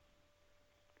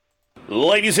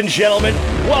Ladies and gentlemen,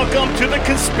 welcome to the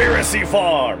Conspiracy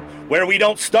Farm, where we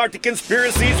don't start the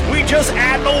conspiracies, we just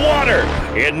add the water.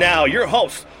 And now, your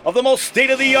host of the most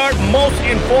state-of-the-art, most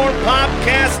informed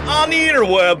podcast on the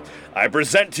interweb, I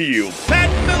present to you Pat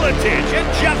Miletich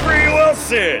and Jeffrey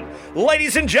Wilson.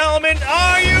 Ladies and gentlemen,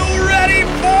 are you ready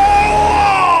for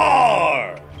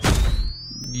war?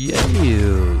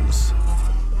 Yes.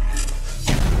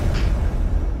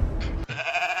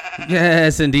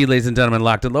 Yes, indeed, ladies and gentlemen,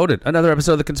 locked and loaded. Another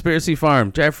episode of the Conspiracy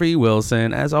Farm. Jeffrey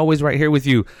Wilson, as always, right here with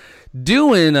you,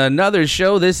 doing another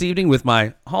show this evening with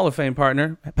my Hall of Fame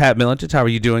partner, Pat Miletich. How are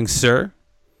you doing, sir?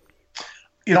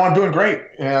 You know, I'm doing great,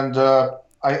 and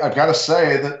I've got to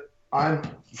say that I'm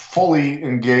fully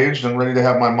engaged and ready to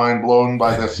have my mind blown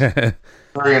by this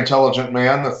very intelligent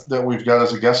man that we've got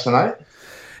as a guest tonight.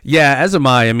 Yeah, as am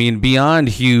I. I mean, beyond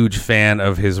huge fan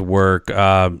of his work.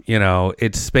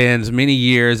 It spans many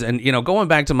years, and going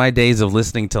back to my days of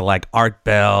listening to like Art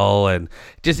Bell and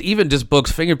just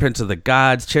books, Fingerprints of the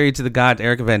Gods, Chariots of the Gods,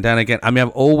 Erica Van Daniken. I mean,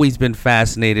 I've always been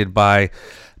fascinated by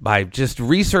just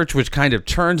research which kind of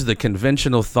turns the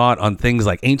conventional thought on things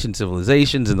like ancient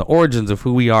civilizations and the origins of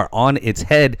who we are on its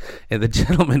head. And the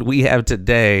gentleman we have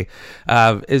today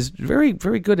is very,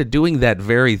 very good at doing that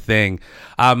very thing.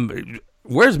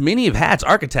 Wears many of hats: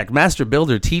 architect, master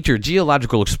builder, teacher,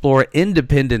 geological explorer,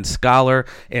 independent scholar,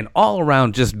 and all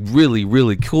around just really,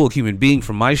 really cool human being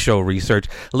from my show research.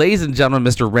 Ladies and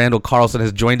gentlemen, Mr. Randall Carlson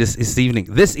has joined us this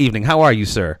evening. How are you,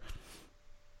 sir?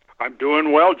 I'm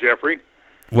doing well, Jeffrey.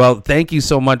 Well, thank you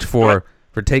so much for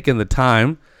taking the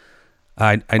time.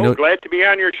 I know. Glad to be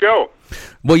on your show.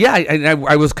 Well, yeah,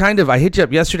 I hit you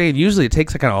up yesterday, and usually it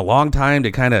takes kind of a long time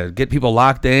to kind of get people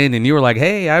locked in, and you were like,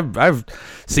 hey, I've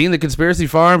seen the Conspiracy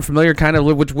Farm, familiar kind of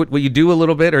with what you do a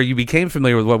little bit, or you became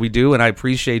familiar with what we do, and I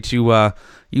appreciate you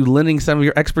lending some of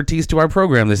your expertise to our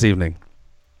program this evening.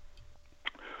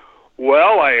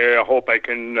 Well, I hope I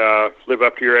can live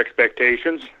up to your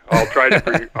expectations. I'll try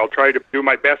to do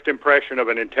my best impression of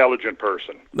an intelligent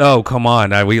person. Oh, come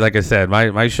on! Like I said,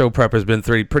 my show prep has been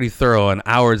pretty thorough, and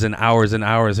hours and hours and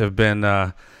hours have been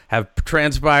have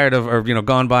transpired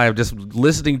gone by of just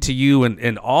listening to you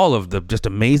and all of the just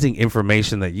amazing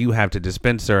information that you have to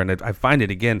dispense, sir. And I find it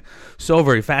again so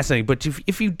very fascinating. But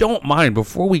if you don't mind,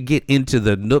 before we get into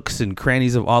the nooks and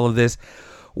crannies of all of this,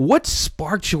 what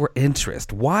sparked your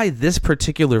interest? Why this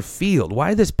particular field?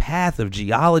 Why this path of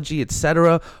geology,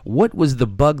 etc.? What was the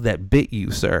bug that bit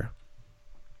you, sir?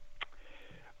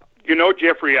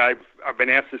 Jeffrey, I've been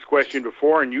asked this question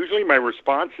before, and usually my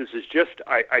response is just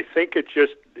I think it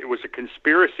was a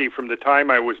conspiracy from the time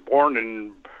I was born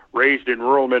and raised in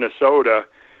rural Minnesota,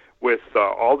 with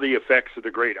all the effects of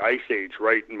the Great Ice Age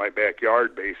right in my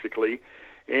backyard, basically.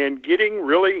 And getting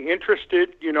really interested,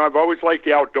 I've always liked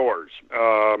the outdoors.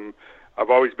 I've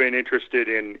always been interested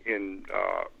in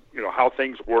how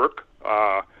things work.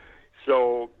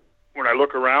 So when I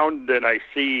look around and I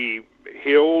see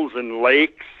hills and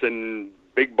lakes and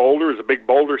big boulders, a big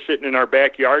boulder sitting in our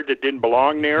backyard that didn't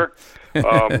belong there,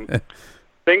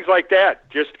 things like that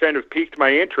just kind of piqued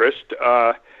my interest.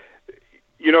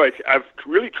 I've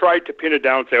really tried to pin it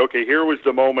down and say, okay, here was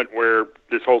the moment where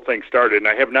this whole thing started, and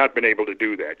I have not been able to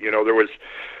do that. There was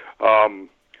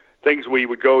things we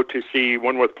would go to see.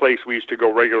 One place we used to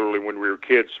go regularly when we were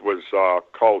kids was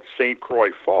called St.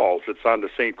 Croix Falls. It's on the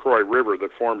St. Croix River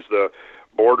that forms the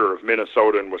border of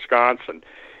Minnesota and Wisconsin.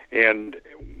 And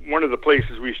one of the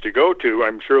places we used to go to,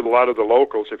 I'm sure a lot of the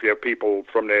locals, if you have people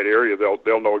from that area,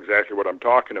 they'll know exactly what I'm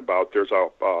talking about. There's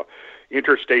a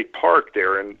interstate park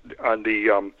there, and on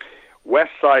the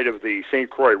west side of the St.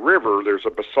 Croix River, there's a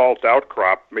basalt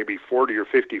outcrop, maybe 40 or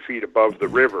 50 feet above the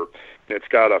river, and it's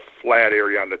got a flat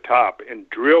area on the top, and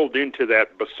drilled into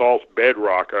that basalt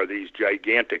bedrock are these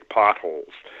gigantic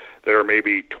potholes that are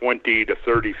maybe 20 to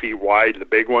 30 feet wide, the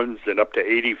big ones, and up to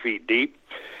 80 feet deep.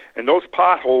 And those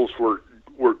potholes were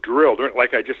drilled,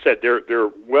 like I just said, they're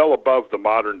well above the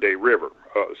modern-day river,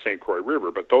 St. Croix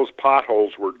River, but those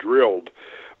potholes were drilled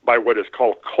by what is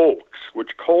called colks,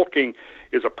 which colking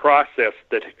is a process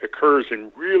that occurs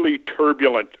in really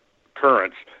turbulent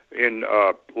currents in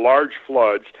large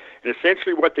floods. And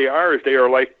essentially what they are is they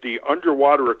are like the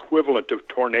underwater equivalent of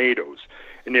tornadoes.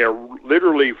 And they are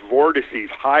literally vortices,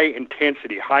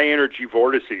 high-intensity, high-energy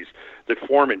vortices that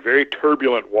form in very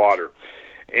turbulent water.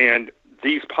 And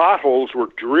these potholes were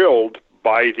drilled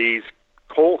by this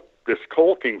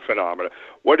colking phenomena.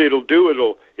 What it'll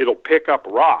do, it'll pick up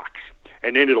rocks,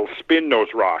 and then it'll spin those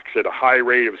rocks at a high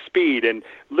rate of speed and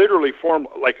literally form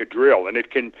like a drill. And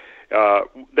it can,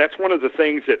 that's one of the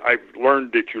things that I've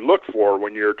learned that you look for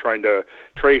when you're trying to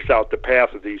trace out the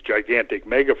path of these gigantic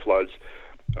mega floods.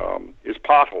 is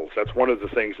potholes. That's one of the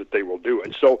things that they will do.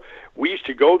 And so we used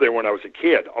to go there when I was a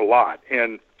kid a lot,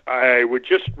 and I would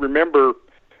just remember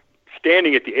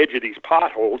standing at the edge of these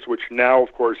potholes, which now,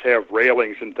 of course, have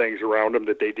railings and things around them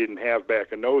that they didn't have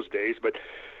back in those days. But,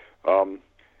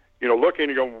 looking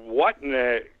and going, what in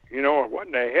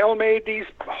the hell made these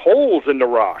holes in the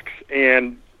rocks?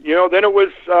 And, then it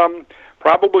was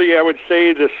probably, I would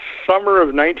say, the summer of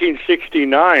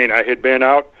 1969, I had been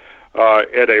out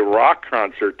at a rock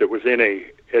concert that was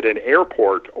at an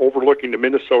airport overlooking the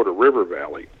Minnesota River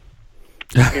Valley.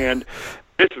 And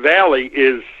this valley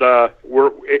is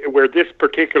where this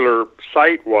particular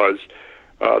site was.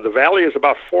 The valley is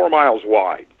about 4 miles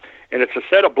wide, and it's a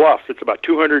set of bluffs. It's about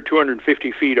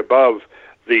 250 feet above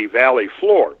the valley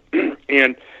floor.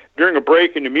 And during a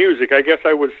break in the music, I guess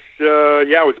I was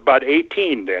about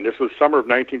 18 then. This was summer of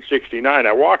 1969.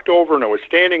 I walked over and I was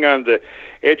standing on the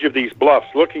edge of these bluffs,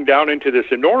 looking down into this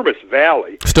enormous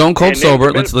valley. Stone cold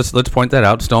sober. Let's point that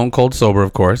out. Stone cold sober,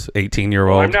 of course.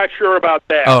 18-year-old. Well, I'm not sure about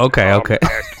that. Oh, okay.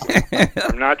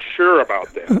 I'm not sure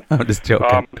about that. I'm just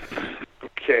joking.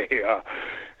 Okay.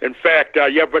 In fact,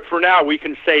 but for now we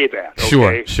can say that.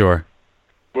 Okay? Sure.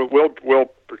 We'll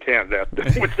pretend that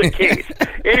was the case.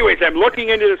 Anyways, I'm looking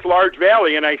into this large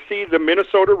valley, and I see the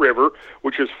Minnesota River,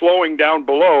 which is flowing down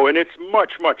below, and it's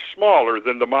much, much smaller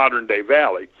than the modern-day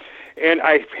valley. And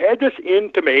I've had this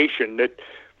intimation that,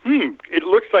 it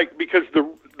looks like, because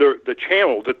the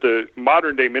channel that the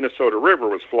modern-day Minnesota River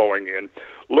was flowing in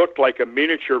looked like a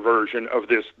miniature version of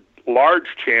this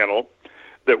large channel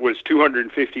that was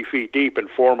 250 feet deep and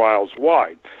 4 miles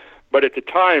wide. But at the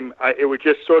time, it was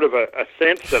just sort of a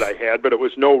sense that I had, but it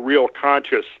was no real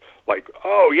conscious, like,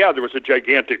 oh, yeah, there was a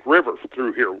gigantic river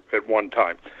through here at one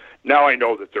time. Now I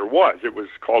know that there was. It was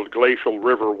called Glacial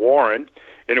River Warren,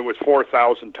 and it was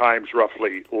 4,000 times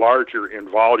roughly larger in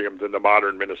volume than the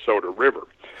modern Minnesota River.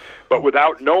 But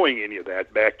without knowing any of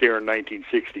that back there in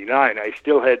 1969, I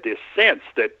still had this sense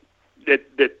that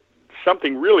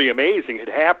something really amazing had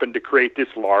happened to create this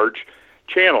large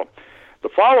channel. The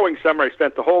following summer, I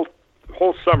spent the whole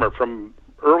summer, from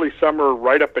early summer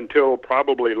right up until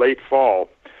probably late fall,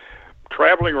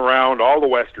 traveling around all the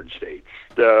western states,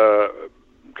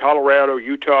 Colorado,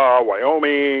 Utah,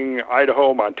 Wyoming,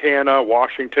 Idaho, Montana,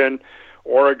 Washington,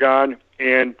 Oregon,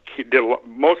 and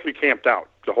mostly camped out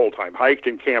the whole time, hiked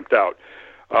and camped out.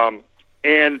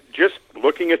 And just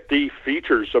looking at the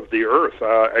features of the earth.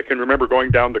 I can remember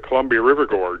going down the Columbia River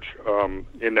Gorge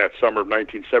in that summer of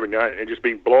 1979 and just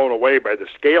being blown away by the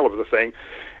scale of the thing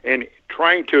and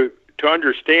trying to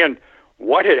understand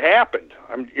what had happened.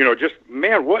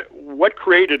 What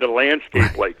created a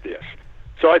landscape like this?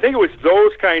 So I think it was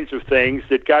those kinds of things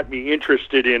that got me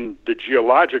interested in the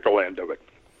geological end of it.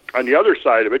 On the other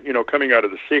side of it, coming out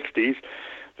of the 60s,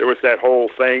 there was that whole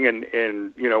thing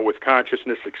and with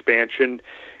consciousness expansion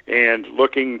and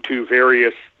looking to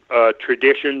various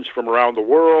traditions from around the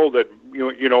world that,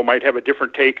 might have a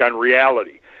different take on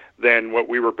reality than what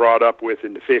we were brought up with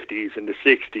in the 50s and the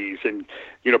 60s. And,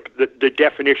 the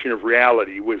definition of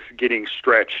reality was getting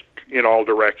stretched in all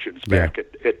directions back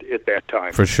at that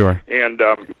time. For sure. And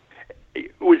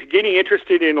was getting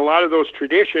interested in a lot of those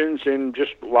traditions and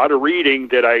just a lot of reading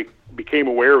that I became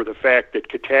aware of the fact that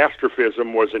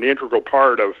catastrophism was an integral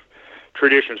part of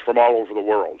traditions from all over the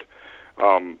world.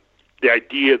 The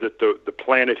idea that the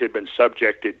planet had been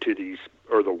subjected to these,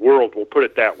 or the world, we'll put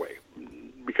it that way,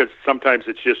 because sometimes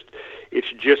it's just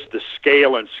the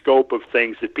scale and scope of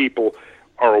things that people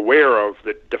are aware of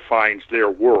that defines their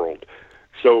world.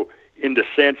 So in the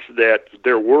sense that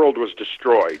their world was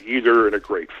destroyed, either in a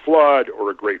great flood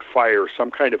or a great fire, some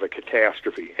kind of a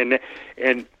catastrophe. And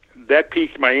that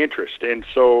piqued my interest. And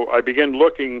so I began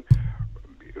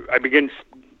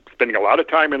spending a lot of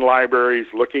time in libraries,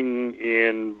 looking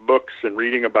in books and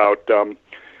reading about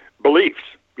beliefs.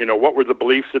 What were the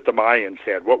beliefs that the Mayans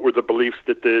had? What were the beliefs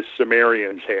that the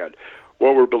Sumerians had?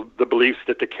 What were the beliefs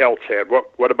that the Celts had?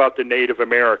 What about the Native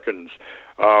Americans?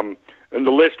 And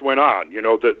the list went on,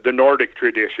 the Nordic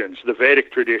traditions, the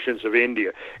Vedic traditions of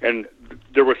India. And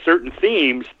there were certain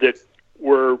themes that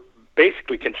were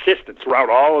basically consistent throughout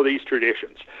all of these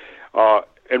traditions.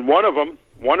 And one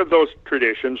of those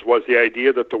traditions was the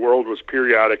idea that the world was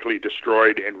periodically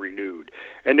destroyed and renewed.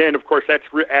 And then, of course, that's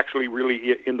actually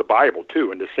really in the Bible,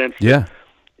 too, in the sense that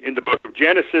in the book of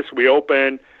Genesis, we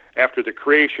open after the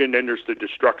creation, then there's the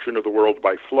destruction of the world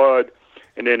by flood.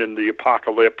 And then in the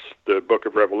Apocalypse, the book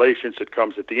of Revelations that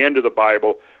comes at the end of the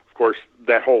Bible, of course,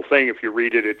 that whole thing, if you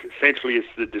read it, it essentially is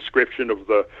the description of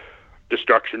the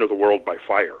destruction of the world by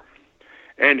fire.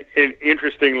 And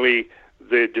interestingly,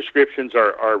 the descriptions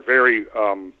are very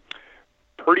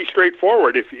pretty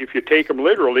straightforward. If you take them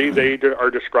literally, they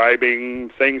are describing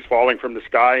things falling from the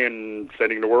sky and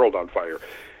setting the world on fire.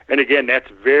 And again, that's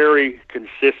very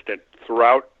consistent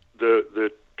throughout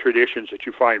the traditions that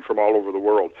you find from all over the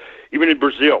world. Even in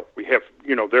Brazil, we have,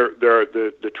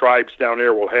 the tribes down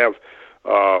there will have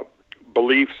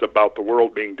beliefs about the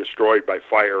world being destroyed by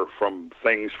fire from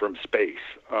things from space.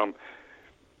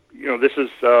 This is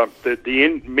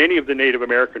many of the Native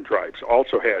American tribes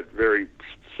also had very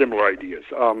similar ideas.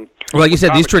 Well, like you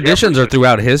said, these traditions are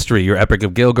throughout history. Your Epic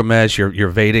of Gilgamesh, your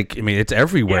Vedic. I mean, it's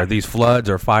everywhere. Yeah. These floods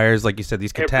or fires, like you said,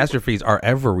 these catastrophes are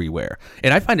everywhere.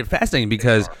 And I find it fascinating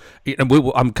because I don't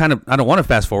want to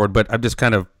fast forward, but I'm just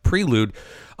kind of prelude.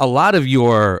 A lot of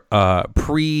your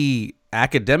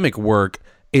pre-academic work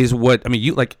is what, I mean,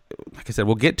 you like I said,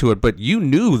 we'll get to it, but you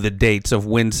knew the dates of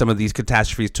when some of these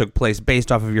catastrophes took place based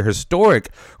off of your historic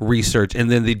research, and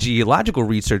then the geological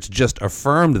research just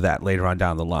affirmed that later on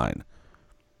down the line.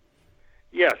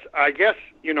 Yes, I guess,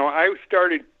 I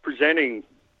started presenting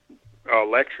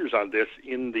lectures on this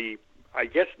in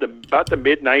about the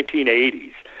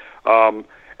mid-1980s.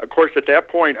 Of course, at that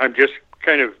point, I'm just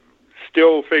kind of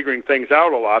still figuring things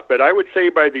out a lot, but I would say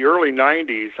by the early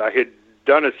 90s, I had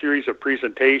done a series of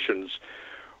presentations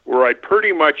where I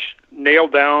pretty much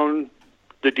nailed down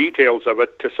the details of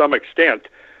it to some extent.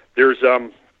 There's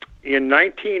in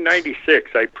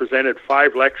 1996, I presented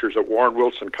 5 lectures at Warren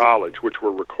Wilson College, which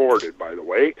were recorded, by the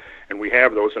way, and we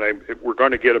have those, and we're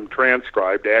going to get them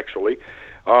transcribed, actually.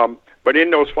 But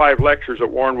in those 5 lectures at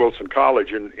Warren Wilson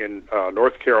College in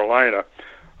North Carolina,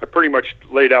 I pretty much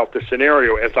laid out the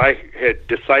scenario as I had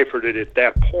deciphered it at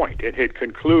that point and had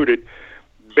concluded,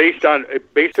 based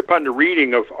upon the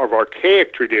reading of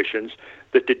archaic traditions,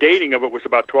 that the dating of it was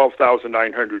about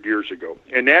 12,900 years ago.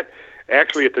 And that,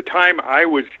 actually, at the time I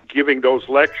was giving those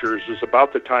lectures, is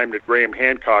about the time that Graham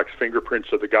Hancock's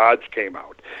Fingerprints of the Gods came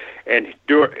out. And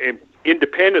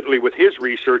independently with his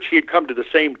research, he had come to the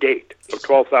same date of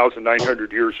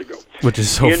 12,900 years ago. Which is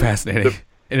so fascinating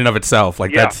in and of itself.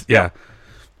 Like, that's.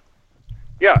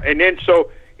 Yeah, and then so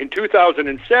in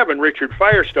 2007, Richard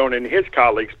Firestone and his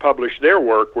colleagues published their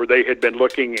work where they had been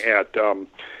looking at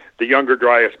the Younger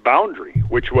Dryas boundary,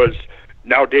 which was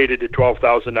now dated to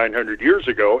 12,900 years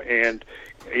ago. And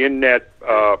in that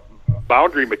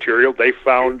boundary material, they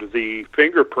found the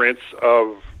fingerprints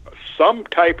of some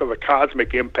type of a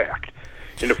cosmic impact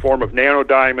in the form of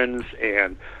nanodiamonds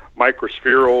and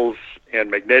microspherules and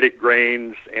magnetic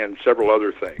grains and several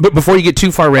other things. But before you get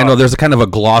too far, Randall, there's a kind of a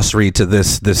glossary to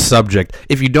this subject.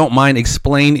 If you don't mind,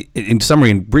 explain in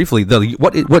summary and briefly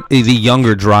what the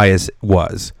Younger Dryas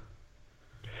was.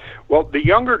 Well, the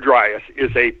Younger Dryas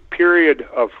is a period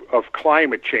of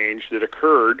climate change that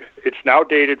occurred. It's now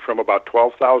dated from about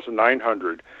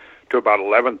 12,900 to about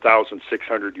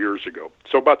 11,600 years ago,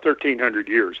 so about 1,300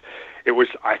 years. It was,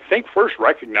 I think, first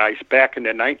recognized back in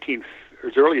as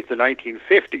early as the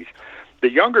 1950s. The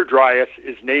Younger Dryas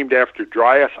is named after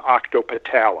Dryas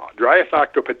octopetala. Dryas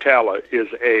octopetala is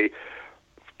a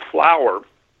flower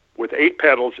with 8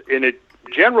 petals, and it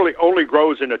generally only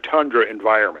grows in a tundra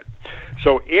environment.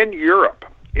 So in Europe,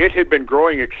 it had been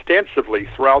growing extensively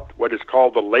throughout what is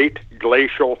called the late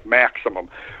glacial maximum,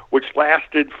 which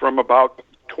lasted from about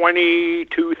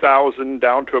 22,000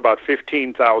 down to about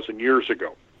 15,000 years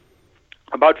ago.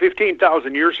 About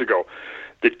 15,000 years ago,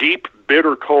 the deep,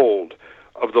 bitter cold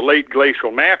of the late glacial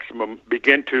maximum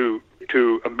began to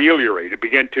ameliorate. It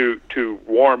began to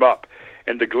warm up,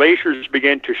 and the glaciers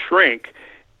began to shrink,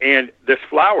 and this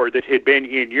flower that had been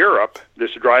in Europe,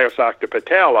 this Dryas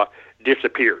octopetala,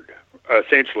 disappeared,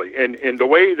 essentially. And the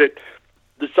way that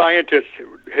the scientists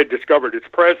had discovered its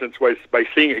presence was by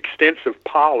seeing extensive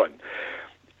pollen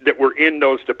that were in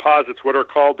those deposits, what are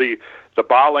called the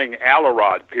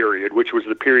Balling-Alarod period, which was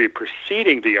the period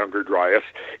preceding the Younger Dryas,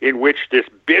 in which this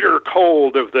bitter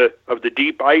cold of the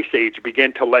deep ice age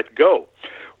began to let go.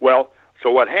 Well, so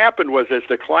what happened was, as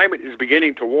the climate is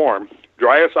beginning to warm,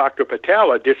 Dryas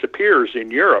octopetala disappears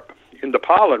in Europe in the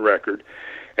pollen record,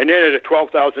 and then at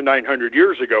 12,900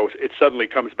 years ago, it suddenly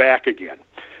comes back again.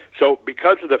 So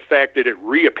because of the fact that it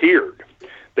reappeared,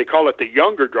 they call it the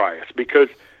Younger Dryas, because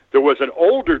there was an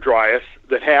older Dryas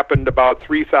that happened about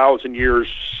 3,000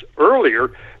 years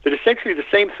earlier that essentially the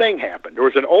same thing happened. There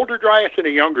was an older Dryas and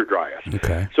a Younger Dryas.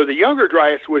 Okay. So the Younger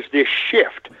Dryas was this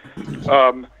shift,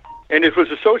 and it was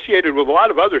associated with a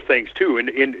lot of other things too in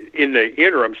the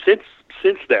interim since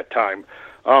that time.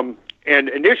 And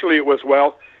initially it was,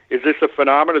 well, is this a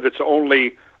phenomenon that's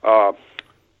only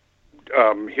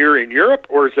here in Europe,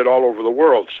 or is it all over the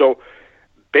world? So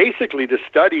basically, the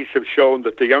studies have shown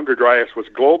that the Younger Dryas was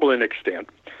global in extent.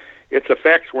 Its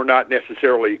effects were not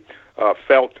necessarily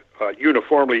felt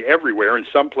uniformly everywhere. In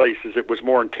some places it was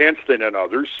more intense than in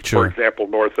others, Sure. for example,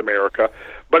 North America,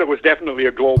 but it was definitely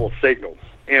a global signal.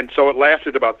 And so it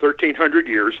lasted about 1,300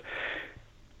 years.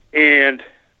 And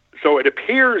so it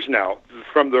appears now,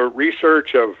 from the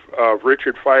research of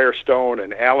Richard Firestone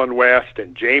and Alan West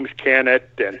and James Kennett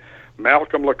and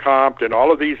Malcolm LeCompte and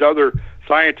all of these other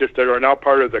scientists that are now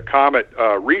part of the Comet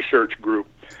research group,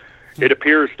 it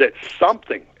appears that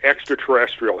something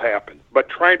extraterrestrial happened. But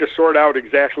trying to sort out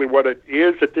exactly what it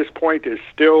is at this point is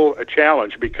still a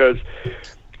challenge, because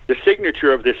the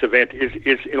signature of this event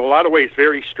is in a lot of ways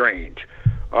very strange.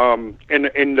 And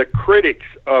the critics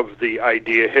of the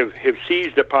idea have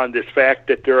seized upon this fact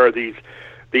that there are these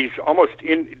almost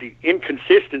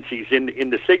inconsistencies in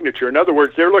the signature. In other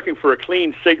words, they're looking for a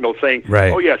clean signal saying,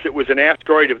 Right. oh yes, it was an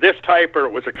asteroid of this type, or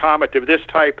it was a comet of this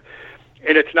type,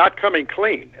 and it's not coming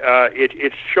clean.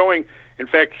 It's showing, in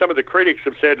fact, some of the critics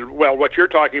have said, well, what you're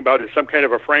talking about is some kind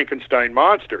of a Frankenstein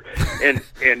monster, and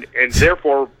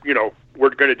therefore, we're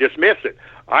going to dismiss it.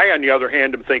 I, on the other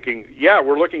hand, am thinking, yeah,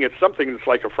 we're looking at something that's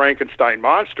like a Frankenstein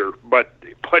monster, but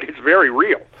it's very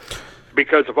real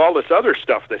because of all this other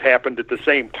stuff that happened at the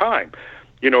same time.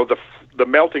 The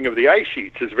melting of the ice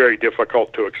sheets is very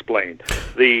difficult to explain.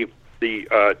 The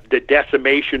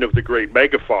decimation of the great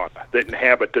megafauna that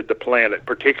inhabited the planet,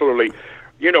 particularly,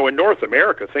 in North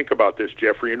America. Think about this,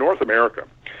 Jeffrey. In North America,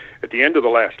 at the end of the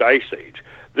last ice age,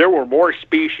 there were more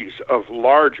species of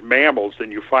large mammals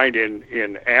than you find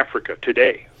in Africa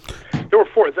today. There were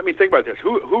 4. I mean, think about this.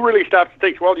 Who really stops and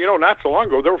thinks, well, not so long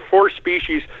ago, there were 4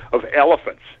 species of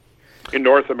elephants in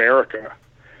North America.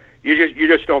 You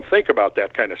just don't think about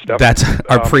that kind of stuff. That's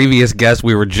our previous guest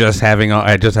we were just having on.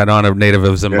 I just had on a native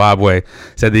of Zimbabwe,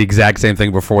 said the exact same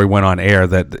thing before we went on air,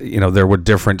 that there were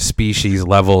different species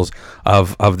levels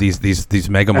of these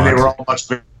megamonsters. And they were all much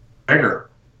bigger.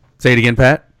 Say it again,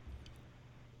 Pat.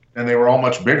 And they were all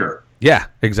much bigger. Yeah,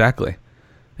 exactly.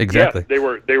 Yeah,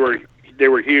 they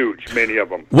were huge, many of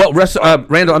them. Well,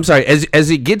 Randall, I'm sorry.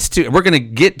 As it gets to, we're going to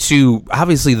get to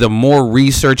obviously the more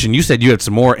research, and you said you had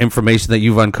some more information that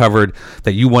you've uncovered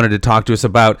that you wanted to talk to us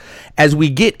about. As we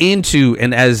get into,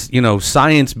 and as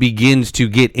science begins to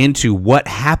get into what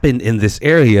happened in this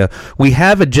area, we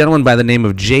have a gentleman by the name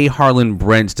of J. Harlan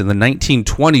Brent in the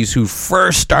 1920s who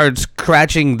first started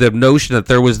scratching the notion that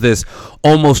there was this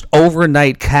almost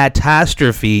overnight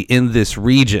catastrophe in this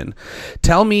region.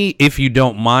 Tell me, if you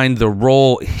don't mind, the role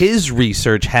his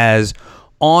research has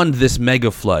on this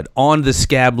mega flood, on the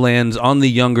Scablands, on the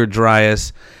Younger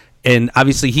Dryas. And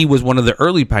obviously he was one of the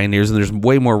early pioneers, and there's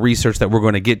way more research that we're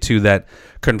going to get to that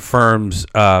confirms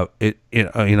kind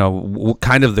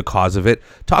of the cause of it.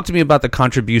 Talk to me about the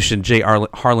contribution J.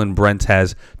 Harlan Brent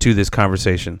has to this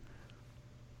conversation.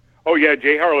 Oh yeah,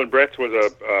 J. Harlan Brent was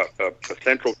a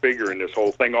central figure in this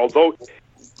whole thing, although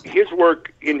his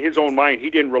work, in his own mind, he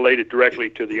didn't relate it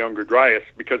directly to the Younger Dryas,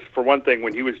 because, for one thing,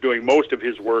 when he was doing most of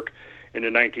his work in the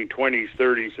 1920s,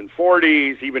 30s, and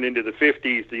 40s, even into the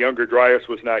 50s, the Younger Dryas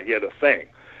was not yet a thing.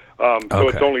 So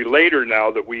it's only later now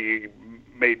that we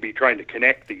may be trying to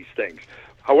connect these things.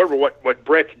 However, what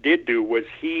Brett did do was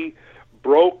he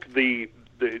broke the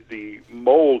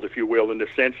mold, if you will, in the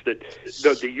sense that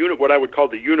what I would call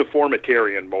the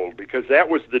uniformitarian mold, because that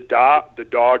was the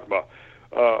dogma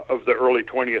of the early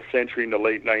 20th century and the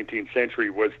late 19th century,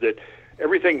 was that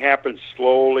everything happens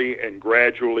slowly and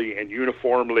gradually and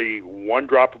uniformly, one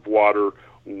drop of water,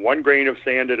 one grain of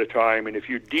sand at a time, and if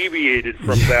you deviated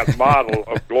from that model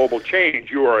of global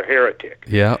change, you are a heretic.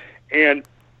 Yeah. And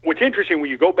what's interesting, when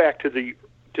you go back to the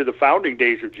founding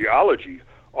days of geology,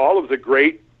 all of the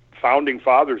great founding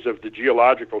fathers of the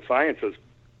geological sciences,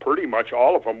 pretty much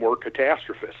all of them were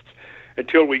catastrophists,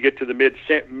 until we get to the mid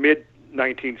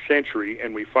 19th century,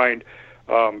 and we find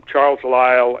Charles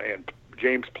Lyell and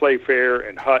James Playfair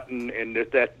and Hutton, and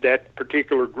that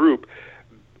particular group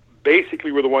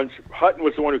basically were the ones. Hutton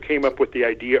was the one who came up with the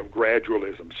idea of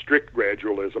gradualism, strict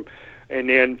gradualism, and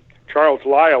then Charles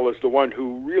Lyell is the one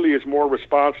who really is more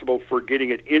responsible for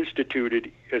getting it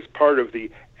instituted as part of the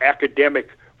academic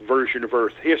version of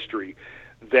Earth history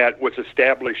that was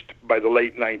established by the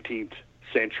late 19th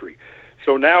century.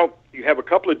 So now you have a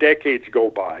couple of decades go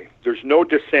by. There's no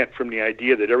dissent from the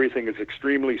idea that everything is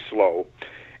extremely slow.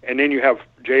 And then you have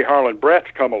J. Harlan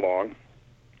Brett come along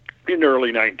in the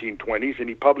early 1920s, and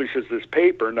he publishes this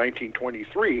paper in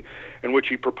 1923 in which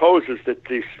he proposes that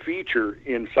this feature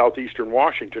in southeastern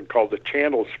Washington called the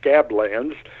Channel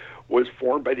Scablands was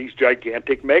formed by these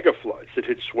gigantic megafloods that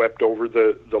had swept over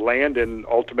the land and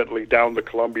ultimately down the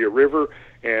Columbia River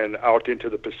and out into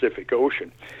the Pacific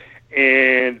Ocean.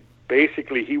 And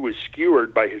basically he was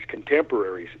skewered by his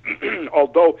contemporaries.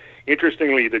 Although,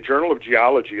 interestingly, the Journal of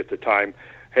Geology at the time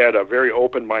had a very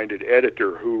open-minded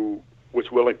editor who was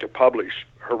willing to publish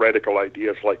heretical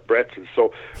ideas like Bretz's.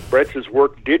 So Bretz's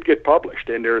work did get published,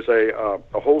 and there's a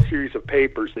whole series of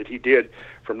papers that he did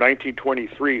from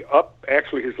 1923 up.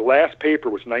 Actually, his last paper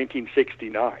was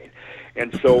 1969.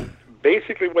 And so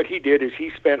basically what he did is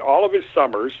he spent all of his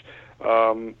summers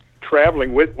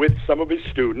traveling with some of his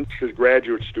students, his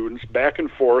graduate students, back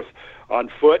and forth on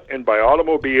foot and by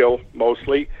automobile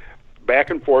mostly,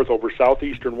 back and forth over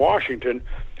southeastern Washington,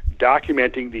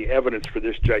 documenting the evidence for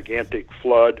this gigantic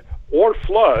flood or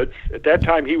floods. At that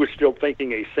time, he was still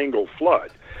thinking a single flood.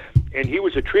 And he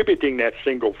was attributing that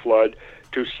single flood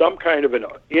to some kind of an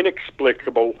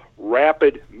inexplicable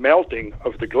rapid melting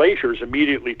of the glaciers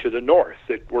immediately to the north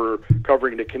that were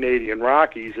covering the Canadian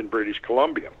Rockies and British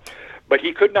Columbia. But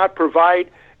he could not provide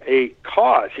a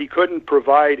cause. He couldn't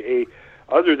provide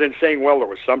other than saying, well, there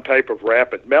was some type of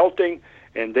rapid melting,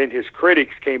 and then his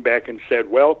critics came back and said,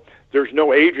 well, there's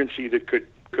no agency that could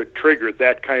trigger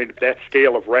that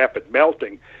scale of rapid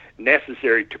melting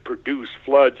necessary to produce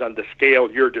floods on the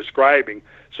scale you're describing,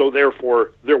 so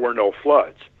therefore there were no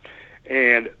floods.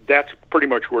 And that's pretty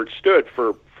much where it stood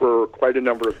for quite a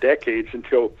number of decades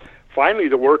until finally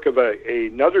the work of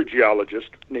another geologist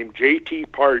named J.T.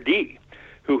 Pardee,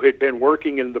 who had been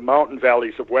working in the mountain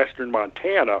valleys of western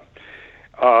Montana.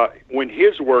 When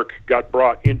his work got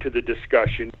brought into the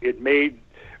discussion, it made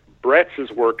Bretz's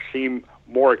work seem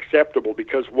more acceptable,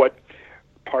 because what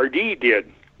Pardee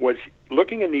did was,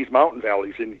 looking in these mountain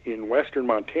valleys in western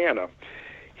Montana,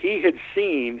 he had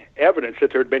seen evidence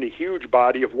that there had been a huge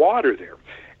body of water there.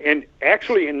 And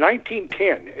actually in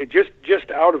 1910,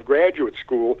 just out of graduate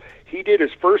school, he did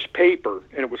his first paper,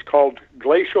 and it was called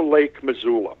Glacial Lake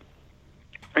Missoula.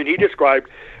 And he described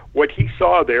what he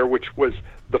saw there, which was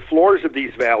the floors of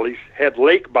these valleys had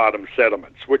lake bottom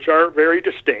sediments, which are very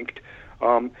distinct.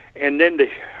 And then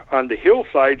on the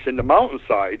hillsides and the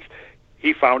mountainsides,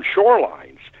 he found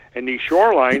shorelines. And these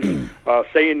shorelines,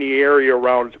 say in the area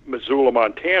around Missoula,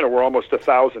 Montana, were almost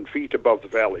 1,000 feet above the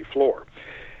valley floor.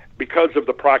 Because of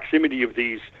the proximity of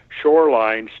these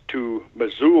shorelines to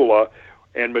Missoula,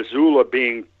 and Missoula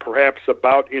being perhaps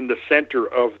about in the center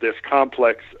of this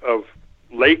complex of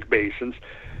lake basins,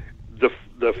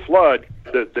 the flood,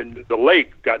 the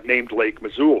lake got named Lake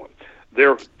Missoula.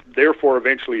 Therefore,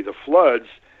 eventually the floods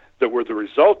that were the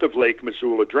result of Lake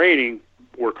Missoula draining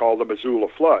were called the Missoula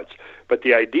floods. But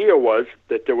the idea was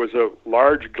that there was a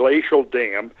large glacial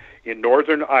dam in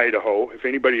northern Idaho. If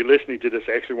anybody listening to this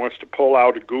actually wants to pull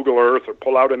out a Google Earth or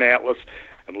pull out an atlas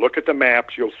and look at the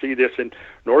maps, you'll see this. In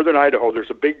northern Idaho, there's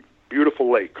a big,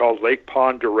 beautiful lake called Lake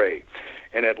Pend d'Oreille.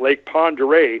 And at Lake Pend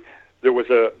d'Oreille, there was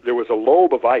a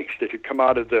lobe of ice that had come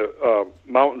out of the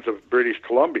mountains of British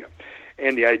Columbia.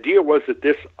 And the idea was that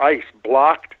this ice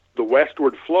blocked the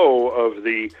westward flow of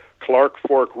the Clark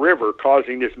Fork River,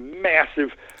 causing this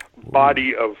massive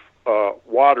body of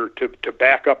water to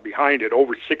back up behind it,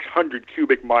 over 600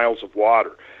 cubic miles of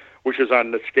water, which is on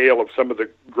the scale of some of the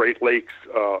Great Lakes,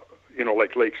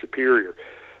 like Lake Superior.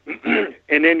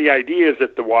 And then the idea is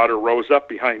that the water rose up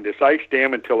behind this ice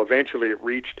dam until eventually it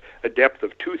reached a depth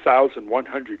of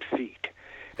 2,100 feet.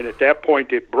 And at that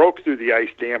point, it broke through the ice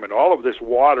dam, and all of this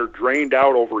water drained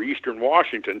out over eastern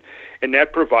Washington, and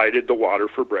that provided the water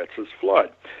for Bretz's flood.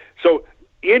 So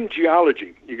in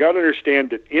geology, you got to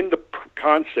understand that in the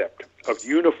concept of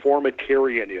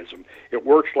uniformitarianism, it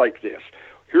works like this.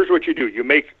 Here's what you do. You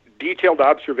make detailed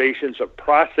observations of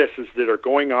processes that are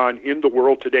going on in the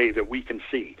world today that we can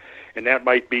see. And that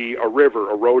might be a river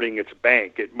eroding its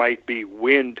bank. It might be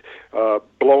wind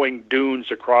blowing dunes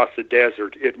across the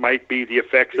desert. It might be the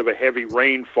effects of a heavy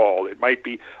rainfall. It might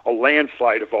be a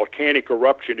landslide, a volcanic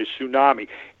eruption, a tsunami,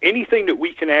 anything that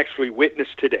we can actually witness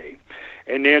today.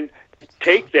 And then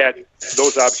take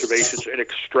those observations and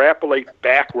extrapolate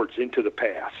backwards into the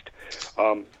past.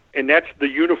 And that's the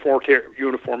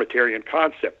uniformitarian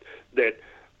concept, that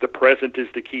the present is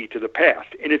the key to the past.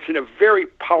 And it's a very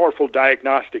powerful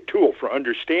diagnostic tool for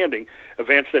understanding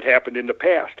events that happened in the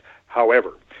past.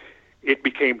 However, it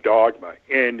became dogma.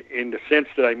 And in the sense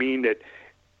that I mean that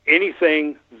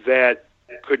anything that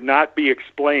could not be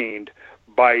explained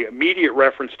by immediate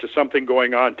reference to something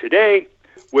going on today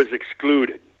was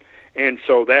excluded. And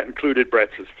so that included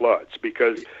Bretz's floods,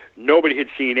 because nobody had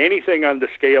seen anything on the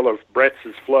scale of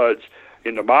Bretz's floods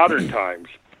in the modern times.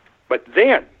 But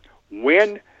then,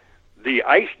 when the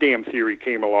ice dam theory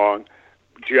came along,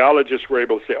 geologists were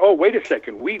able to say, oh, wait a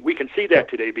second, we can see that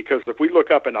today, because if we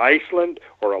look up in Iceland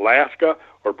or Alaska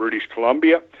or British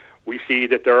Columbia, we see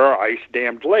that there are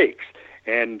ice-dammed lakes.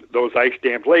 and those ice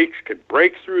dam lakes could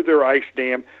break through their ice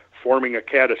dam, forming a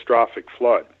catastrophic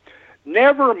flood.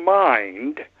 Never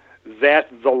mind that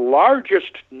the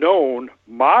largest known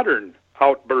modern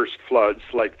outburst floods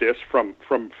like this from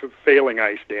failing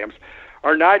ice dams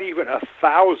are not even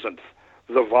 1,000th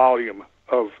the volume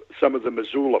of some of the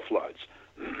Missoula floods.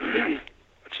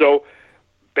 So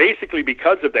basically,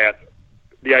 because of that,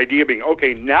 the idea being,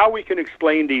 okay, now we can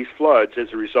explain these floods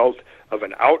as a result of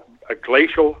a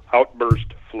glacial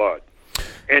outburst flood.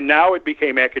 And now it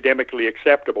became academically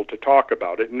acceptable to talk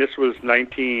about it, and this was late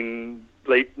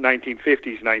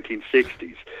 1950s,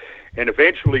 1960s. And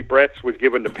eventually Bretz was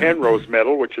given the Penrose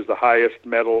Medal, which is the highest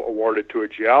medal awarded to a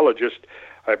geologist,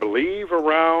 I believe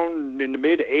around in the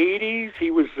mid-'80s.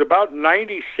 He was about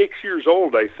 96 years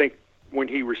old, I think, when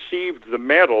he received the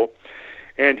medal.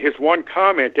 And his one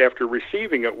comment after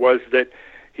receiving it was that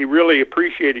he really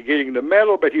appreciated getting the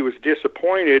medal, but he was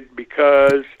disappointed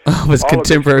because his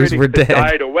contemporaries were dead.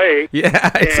 Died away.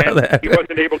 Yeah, I saw that. He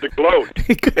wasn't able to gloat.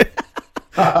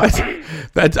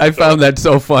 I found that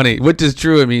so funny, which is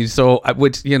true. I mean,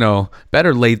 which,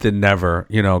 better late than never,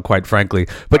 quite frankly.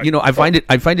 But I find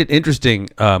it interesting,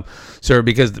 sir,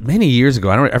 because many years ago,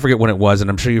 I forget when it was, and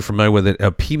I'm sure you're familiar with it,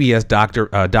 a PBS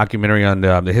documentary on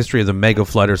the history of the mega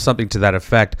flood or something to that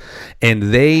effect, and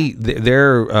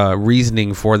their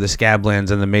reasoning for the Scablands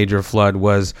and the major flood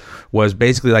was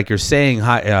basically like you're saying,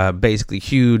 basically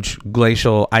huge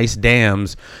glacial ice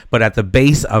dams, but at the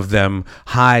base of them,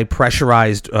 high pressurized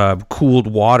cooled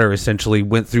water essentially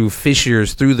went through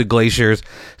fissures through the glaciers,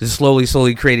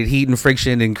 slowly created heat and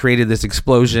friction and created this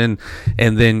explosion,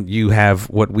 and then you have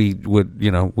what we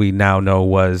now know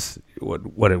was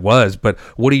what it was. But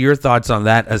what are your thoughts on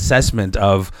that assessment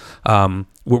of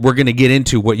we're going to get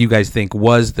into what you guys think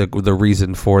was the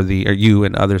reason for or you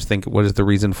and others think what is the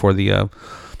reason for the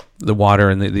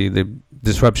water and the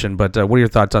disruption, but what are your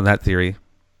thoughts on that theory?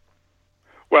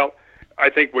 Well, I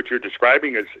think what you're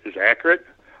describing is accurate.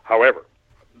 However,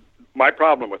 my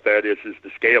problem with that is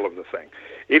the scale of the thing.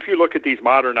 If you look at these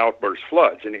modern outburst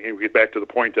floods, and we get back to the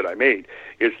point that I made,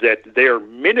 is that they're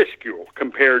minuscule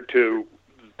compared to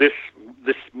this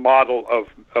model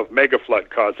of mega flood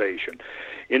causation,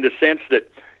 in the sense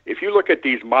that if you look at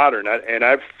these modern, and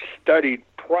I've studied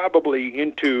probably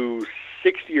into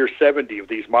 60 or 70 of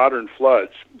these modern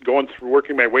floods,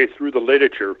 working my way through the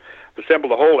literature,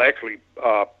 assembled a whole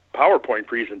PowerPoint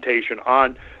presentation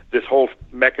on this whole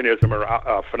mechanism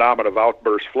or phenomenon of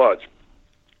outburst floods.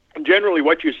 And generally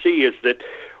what you see is that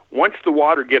once the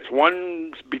water gets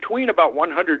between about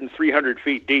 100 and 300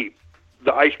 feet deep,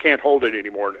 the ice can't hold it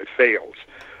anymore and it fails.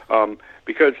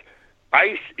 Because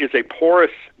ice is a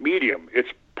porous medium.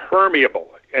 It's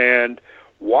permeable, and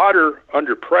water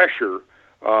under pressure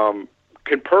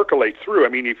can percolate through. I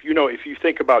mean, if you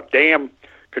think about dam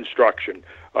construction,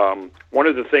 one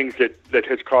of the things that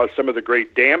has caused some of the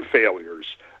great dam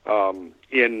failures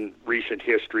in recent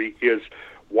history is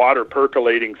water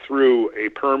percolating through a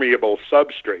permeable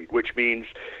substrate, which means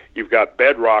you've got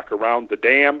bedrock around the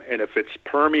dam, and if it's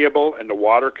permeable and the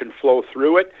water can flow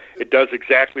through it, it does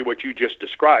exactly what you just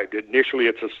described. Initially,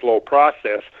 it's a slow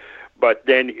process, but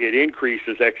then it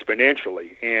increases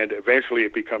exponentially, and eventually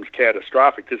it becomes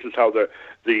catastrophic. This is how the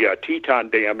Teton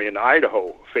Dam in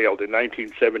Idaho failed in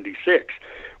 1976,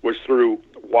 was through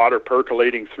water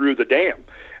percolating through the dam.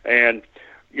 And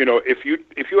if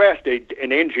you asked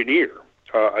an engineer,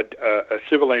 a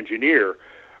civil engineer,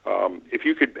 if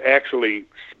you could actually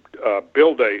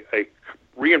build a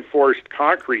reinforced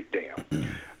concrete dam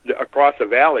across a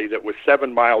valley that was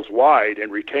 7 miles wide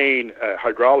and retain a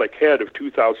hydraulic head of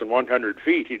 2,100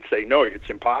 feet, he'd say, no, it's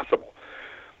impossible.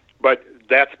 But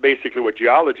that's basically what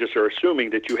geologists are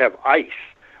assuming, that you have ice,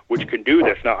 which can do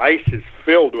this. Now, ice is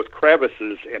filled with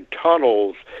crevices and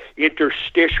tunnels,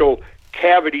 interstitial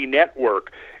cavity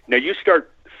network. Now, you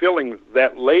start filling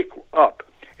that lake up,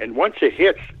 and once it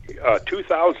hits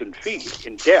 2,000 feet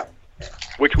in depth,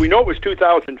 which we know it was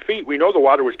 2,000 feet, we know the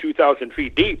water was 2,000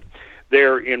 feet deep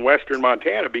there in western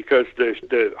Montana, because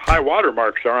the high water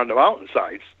marks are on the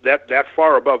mountainsides, that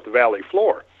far above the valley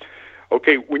floor.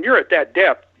 Okay, when you're at that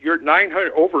depth, you're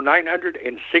over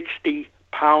 960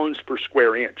 pounds per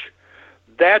square inch.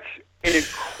 That's an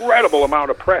incredible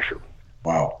amount of pressure.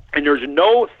 Wow. And there's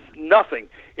nothing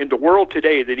in the world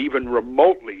today that even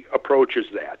remotely approaches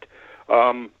that.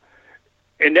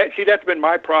 And that's been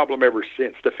my problem ever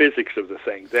since, the physics of the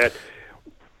thing, that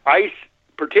ice,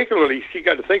 particularly, you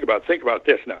got to think about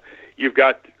this now. You've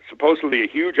got supposedly a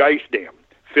huge ice dam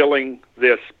filling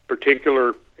this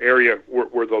particular area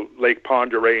where the Lake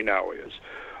Pend Oreille now is.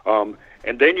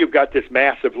 And then you've got this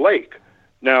massive lake.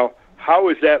 Now,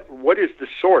 what is the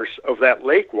source of that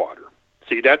lake water?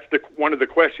 See, that's one of the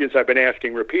questions I've been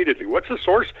asking repeatedly. What's the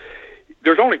source?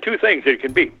 There's only two things it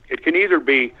can be. It can either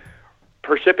be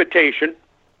precipitation,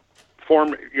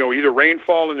 either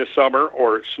rainfall in the summer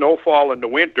or snowfall in the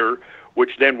winter,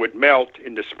 which then would melt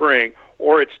in the spring,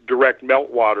 or it's direct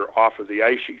meltwater off of the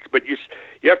ice sheets. But you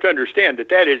have to understand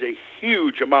that is a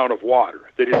huge amount of water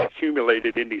that is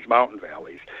accumulated in these mountain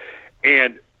valleys.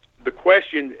 And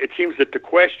it seems that the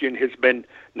question has been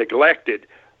neglected.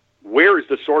 Where is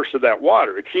the source of that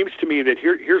water? It seems to me that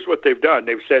here's what they've done.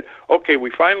 They've said, okay, we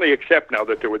finally accept now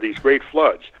that there were these great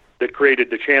floods that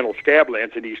created the Channel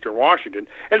Scablands in eastern Washington,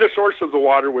 and the source of the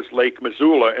water was Lake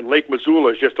Missoula, and Lake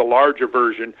Missoula is just a larger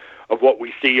version of what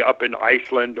we see up in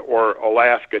Iceland or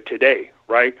Alaska today,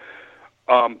 right?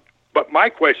 But my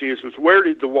question is where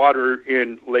did the water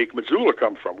in Lake Missoula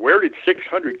come from? Where did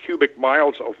 600 cubic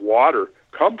miles of water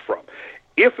come from?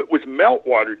 If it was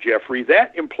meltwater, Jeffrey,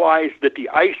 that implies that the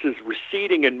ice is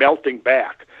receding and melting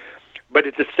back. But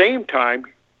at the same time,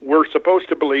 we're supposed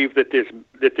to believe that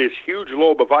this huge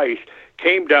lobe of ice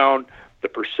came down the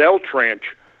Purcell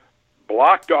Trench,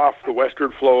 blocked off the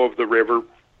western flow of the river.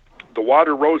 The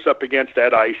water rose up against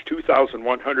that ice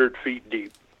 2,100 feet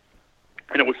deep,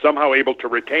 and it was somehow able to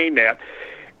retain that.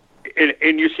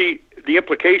 And you see, the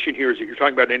implication here is that you're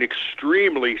talking about an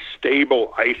extremely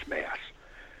stable ice mass.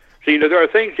 See, there are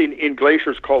things in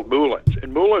glaciers called moulins,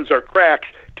 and moulins are cracks.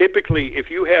 Typically, if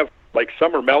you have like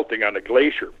summer melting on a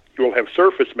glacier, you will have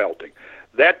surface melting.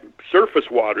 That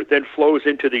surface water then flows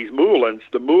into these moulins.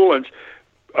 The moulins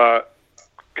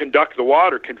conduct the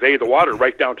water, convey the water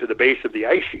right down to the base of the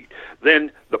ice sheet.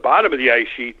 Then the bottom of the ice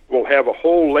sheet will have a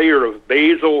whole layer of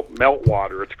basal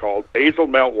meltwater, it's called, basal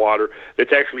meltwater,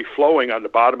 that's actually flowing on the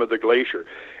bottom of the glacier.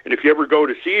 And if you ever go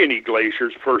to see any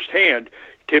glaciers firsthand,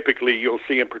 typically you'll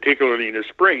see, and particularly in the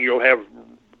spring, you'll have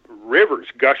rivers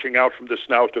gushing out from the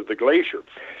snout of the glacier.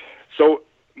 So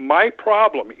my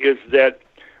problem is that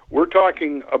we're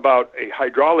talking about a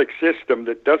hydraulic system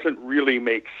that doesn't really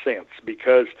make sense,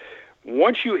 because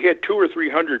once you hit 200 or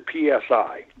 300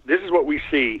 psi, this is what we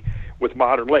see with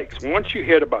modern lakes. Once you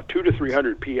hit about 200 to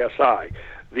 300 psi,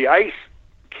 the ice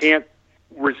can't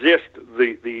resist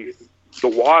the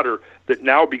water that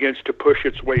now begins to push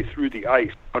its way through the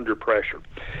ice under pressure.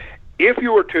 If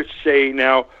you were to say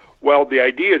now, well, the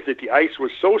idea is that the ice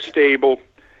was so stable,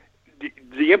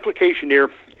 the implication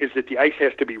there is that the ice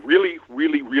has to be really,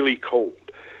 really, really cold.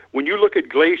 When you look at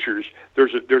glaciers,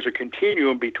 there's a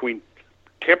continuum between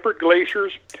temperate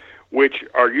glaciers, which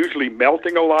are usually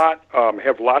melting a lot,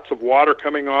 have lots of water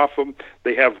coming off them.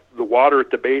 They have the water at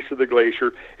the base of the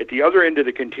glacier. At the other end of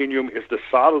the continuum is the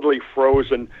solidly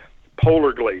frozen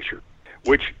polar glacier,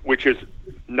 which is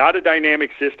not a dynamic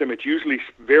system. It's usually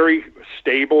very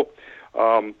stable.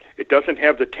 It doesn't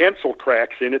have the tensile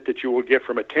cracks in it that you will get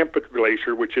from a temperate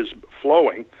glacier, which is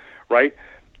flowing, right?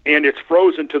 And it's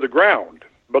frozen to the ground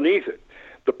beneath it.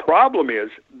 The problem is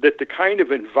that the kind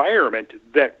of environment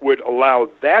that would allow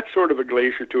that sort of a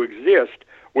glacier to exist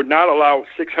would not allow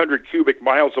 600 cubic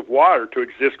miles of water to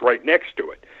exist right next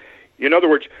to it. In other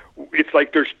words, it's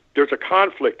like there's a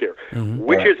conflict there. Mm-hmm.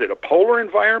 Which is it, a polar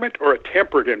environment or a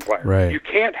temperate environment? Right. You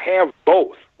can't have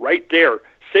both right there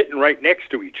sitting right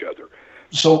next to each other.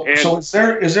 So is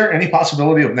there any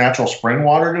possibility of natural spring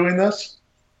water doing this?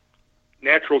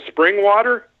 Natural spring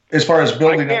water? As far as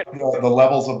building up the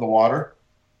levels of the water?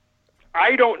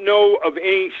 I don't know of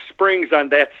any springs on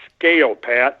that scale,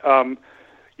 Pat.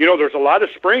 There's a lot of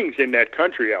springs in that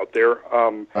country out there.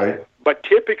 Right. But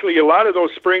typically, a lot of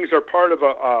those springs are part of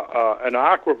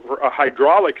a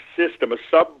hydraulic system, a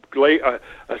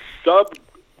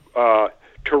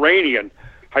subterranean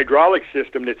hydraulic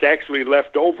system that's actually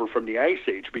left over from the Ice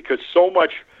Age, because so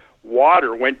much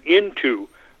water went into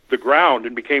the ground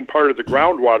and became part of the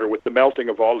groundwater with the melting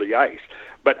of all the ice.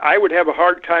 But I would have a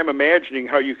hard time imagining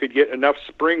how you could get enough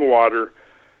spring water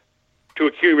to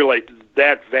accumulate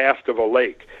that vast of a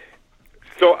lake.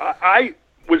 So I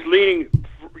was leaning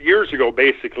years ago,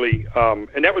 basically, and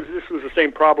this was the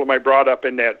same problem I brought up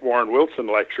in that Warren Wilson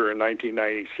lecture in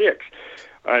 1996.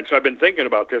 And so I've been thinking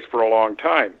about this for a long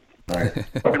time. Right.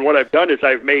 And what I've done is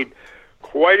I've made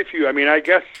quite a few. I mean, I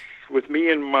guess with me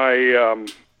and my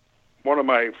one of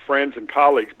my friends and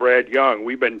colleagues, Brad Young,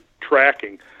 we've been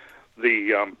tracking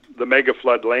the mega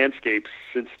flood landscapes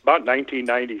since about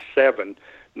 1997,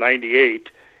 98,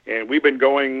 and we've been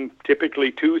going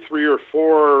typically 2, 3, or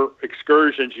 4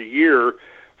 excursions a year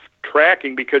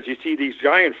tracking, because you see these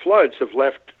giant floods have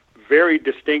left very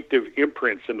distinctive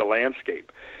imprints in the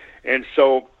landscape. And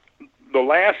so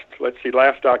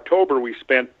last October we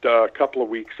spent a couple of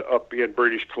weeks up in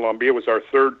British Columbia. It was our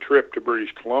third trip to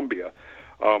British Columbia.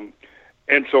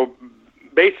 And so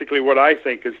basically what I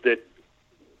think is that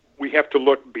we have to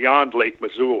look beyond Lake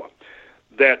Missoula.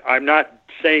 That I'm not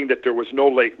saying that there was no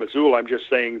Lake Missoula. I'm just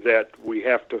saying that we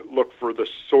have to look for the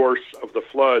source of the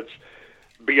floods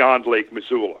beyond Lake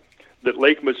Missoula. That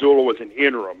Lake Missoula was an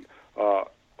interim,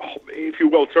 if you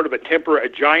will, sort of a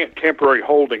giant temporary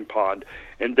holding pond,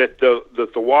 and that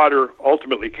the water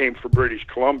ultimately came from British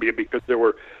Columbia because there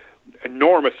were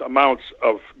enormous amounts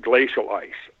of glacial ice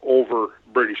over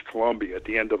British Columbia at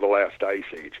the end of the last ice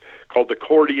age, called the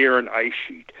Cordilleran ice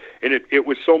sheet. And it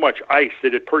was so much ice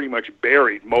that it pretty much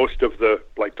buried most of the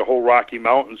whole Rocky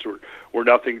Mountains were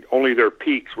nothing, only their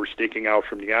peaks were sticking out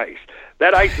from the ice.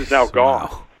 That ice is now gone.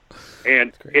 Wow.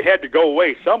 And it had to go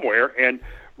away somewhere, and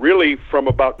really from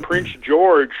about Prince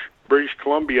George, British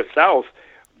Columbia south,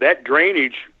 that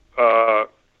drainage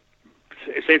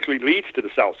essentially leads to the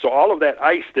south. So all of that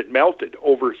ice that melted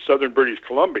over southern British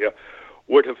Columbia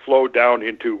would have flowed down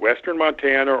into western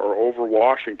Montana or over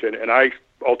Washington, and I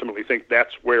ultimately think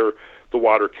that's where the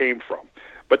water came from.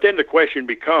 But then the question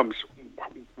becomes,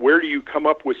 where do you come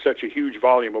up with such a huge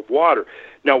volume of water?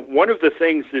 Now, one of the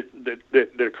things that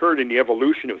occurred in the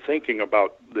evolution of thinking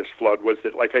about this flood was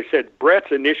that, like I said,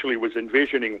 Brett initially was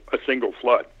envisioning a single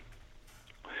flood.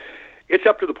 It's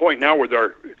up to the point now where there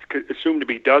are assumed to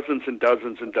be dozens and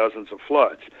dozens and dozens of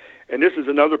floods. And this is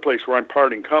another place where I'm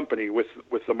parting company with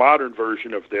the modern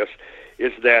version of this,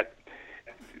 is that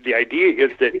the idea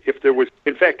is that if there was,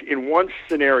 in fact, in one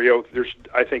scenario, there's,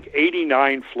 I think,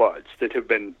 89 floods that have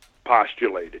been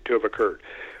postulated to have occurred,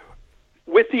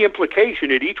 with the implication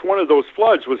that each one of those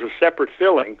floods was a separate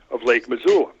filling of Lake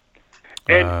Missoula.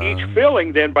 And each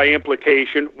filling, then, by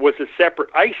implication, was a separate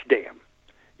ice dam,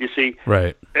 you see.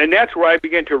 Right. And that's where I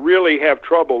began to really have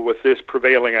trouble with this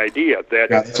prevailing idea.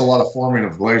 That's a lot of forming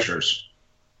of glaciers.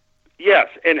 Yes,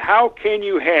 and how can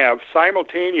you have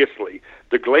simultaneously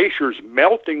the glaciers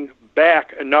melting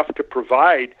back enough to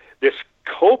provide this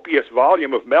copious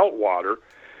volume of meltwater,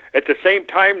 at the same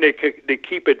time they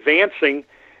keep advancing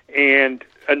and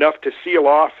enough to seal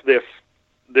off this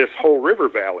whole river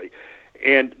valley?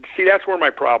 And see, that's where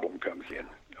my problem comes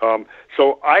in.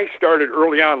 So I started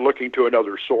early on looking to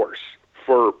another source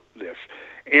for this.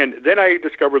 And then I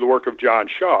discovered the work of John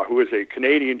Shaw, who is a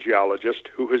Canadian geologist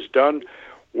who has done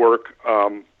work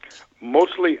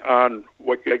mostly on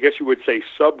what I guess you would say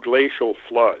subglacial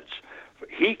floods.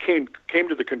 He came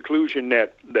to the conclusion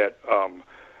that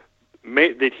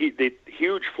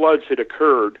huge floods had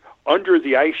occurred under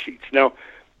the ice sheets. Now,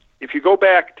 if you go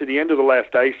back to the end of the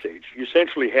last ice age, you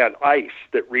essentially had ice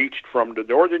that reached from the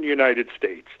northern United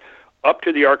States up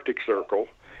to the Arctic Circle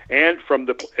and from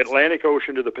the Atlantic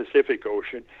Ocean to the Pacific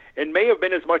Ocean, and may have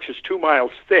been as much as 2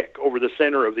 miles thick over the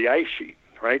center of the ice sheet,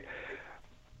 right?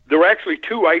 There were actually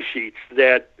two ice sheets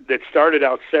that started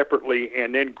out separately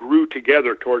and then grew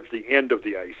together towards the end of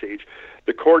the ice age.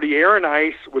 The Cordilleran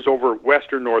ice was over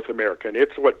western North America, and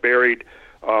it's what buried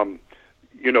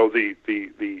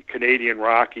the Canadian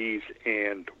Rockies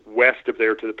and west of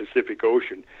there to the Pacific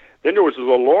Ocean. Then there was the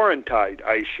Laurentide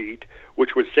ice sheet,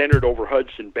 which was centered over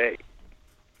Hudson Bay.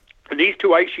 And these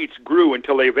two ice sheets grew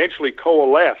until they eventually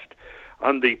coalesced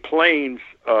on the plains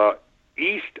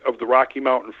east of the Rocky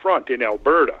Mountain front in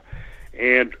Alberta.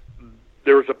 And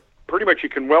there was pretty much, you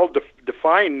can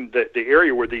define the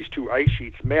area where these two ice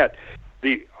sheets met.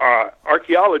 The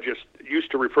archaeologists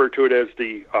used to refer to it as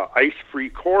the ice-free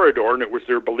corridor, and it was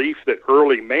their belief that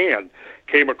early man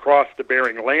came across the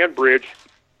Bering Land Bridge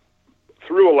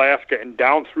through Alaska and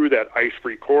down through that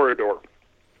ice-free corridor.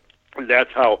 And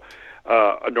that's how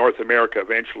North America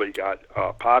eventually got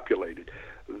populated.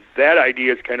 That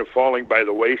idea is kind of falling by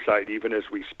the wayside even as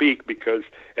we speak, because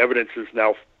evidence is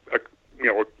now,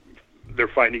 they're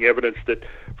finding evidence that,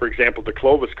 for example, the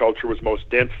Clovis culture was most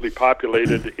densely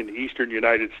populated in the eastern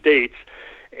United States,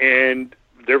 and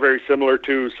they're very similar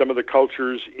to some of the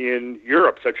cultures in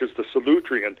Europe, such as the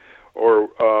Solutrean, or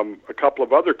a couple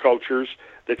of other cultures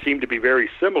that seem to be very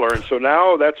similar. And so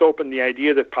now that's opened the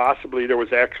idea that possibly there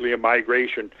was actually a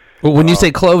migration. Well, when you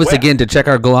say Clovis, west. again, to check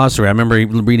our glossary, I remember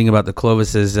reading about the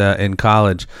Clovises in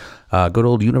college. Good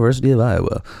old University of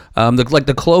Iowa.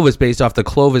 The Clovis, based off the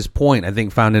Clovis Point, I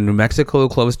think, found in New Mexico,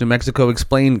 Clovis, New Mexico.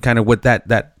 Explain kind of what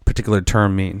that particular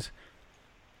term means.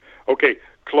 Okay,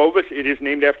 Clovis, it is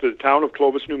named after the town of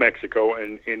Clovis, New Mexico,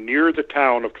 and near the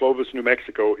town of Clovis, New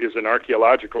Mexico is an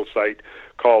archaeological site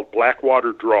called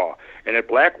Blackwater Draw. And at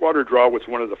Blackwater Draw was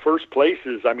one of the first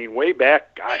places, way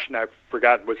back, and I've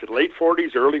forgotten, was it late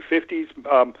 40s, early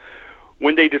 50s,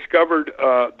 when they discovered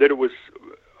that it was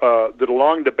that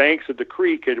along the banks of the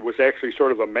creek, it was actually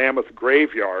sort of a mammoth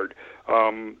graveyard.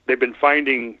 They've been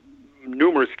finding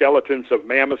numerous skeletons of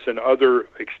mammoths and other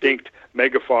extinct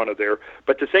megafauna there.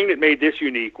 But the thing that made this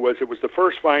unique was it was the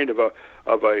first find of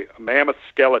a mammoth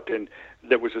skeleton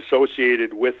that was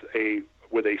associated with a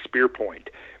spear point.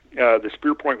 The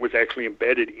spear point was actually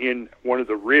embedded in one of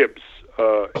the ribs,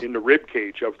 in the rib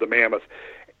cage of the mammoth.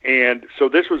 And so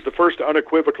this was the first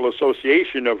unequivocal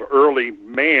association of early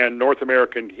man, North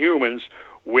American humans,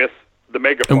 with the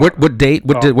megafauna. And what date?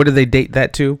 What did they date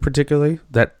that to particularly?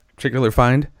 That particular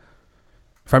find?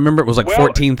 If I remember, it was like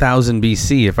 14,000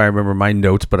 BC. If I remember my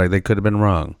notes, but they could have been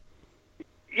wrong.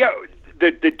 Yeah,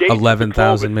 the dates.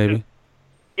 11,000 maybe.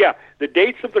 Yeah, the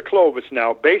dates of the Clovis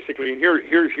now, basically, and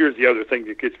here's the other thing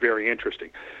that gets very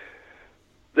interesting.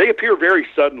 They appear very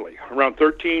suddenly, around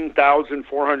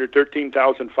 13,400,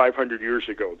 13,500 years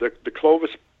ago. The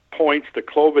Clovis points, the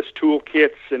Clovis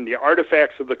toolkits, and the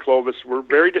artifacts of the Clovis were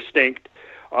very distinct.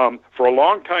 For a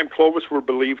long time, Clovis were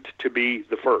believed to be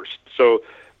the first. So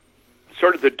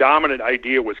sort of the dominant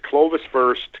idea was Clovis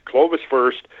first.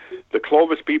 The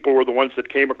Clovis people were the ones that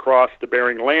came across the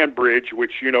Bering Land Bridge,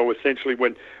 which, essentially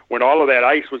when all of that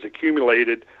ice was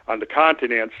accumulated on the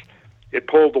continents, it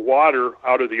pulled the water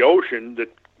out of the ocean that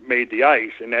made the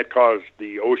ice, and that caused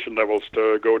the ocean levels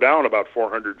to go down about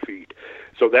 400 feet.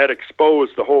 So that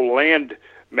exposed the whole land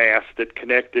mass that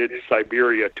connected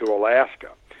Siberia to Alaska,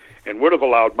 and would have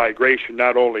allowed migration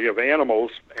not only of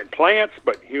animals and plants,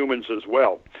 but humans as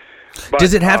well. But,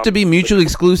 does it have to be mutually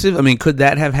exclusive? I mean, could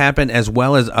that have happened as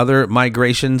well as other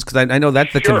migrations? Because I know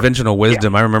that's the conventional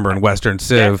wisdom. I remember in Western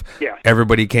Civ,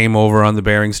 everybody came over on the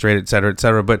Bering Strait, et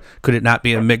cetera, but could it not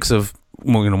be a mix of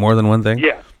more than one thing?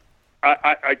 Yeah.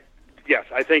 Yes,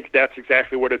 I think that's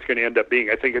exactly what it's going to end up being.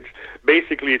 I think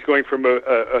it's going from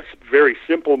a very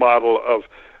simple model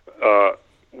of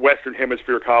Western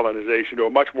Hemisphere colonization to a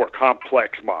much more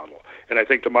complex model, and I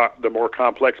think the more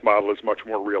complex model is much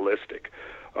more realistic.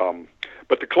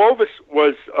 But the Clovis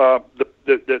was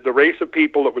the race of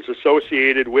people that was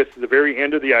associated with the very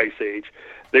end of the Ice Age.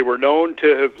 They were known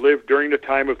to have lived during the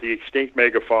time of the extinct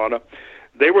megafauna.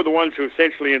 They were the ones who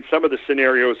essentially, in some of the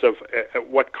scenarios of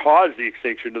what caused the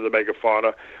extinction of the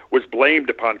megafauna, was blamed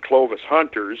upon Clovis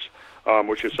hunters,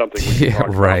 which is something we can talk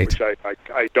about, which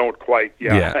I don't quite,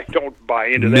 I don't buy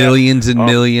into millions and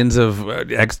millions of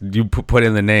you put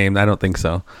in the name. I don't think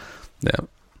so.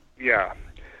 Yeah.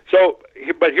 So,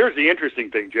 but here's the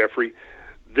interesting thing, Jeffrey.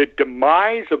 The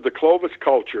demise of the Clovis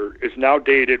culture is now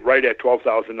dated right at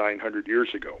 12,900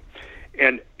 years ago.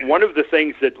 And one of the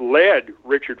things that led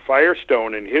Richard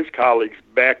Firestone and his colleagues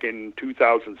back in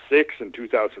 2006 and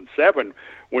 2007,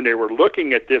 when they were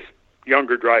looking at this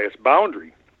Younger Dryas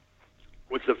boundary,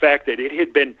 was the fact that it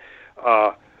had been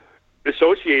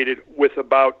associated with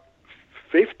about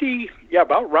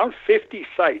around 50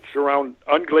 sites around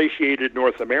unglaciated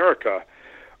North America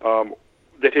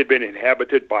that had been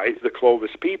inhabited by the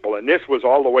Clovis people. And this was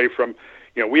all the way from,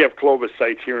 we have Clovis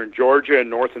sites here in Georgia and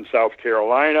North and South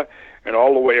Carolina, and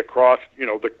all the way across,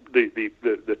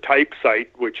 the type site,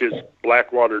 which is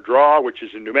Blackwater Draw, which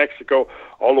is in New Mexico,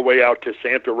 all the way out to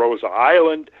Santa Rosa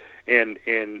Island and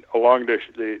along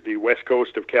the west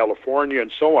coast of California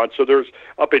and so on. So there's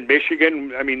up in Michigan,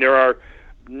 there are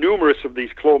numerous of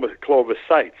these Clovis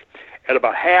sites. At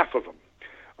about half of them,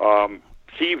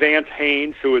 C. Vance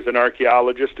Haynes, who is an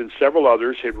archaeologist, and several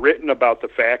others had written about the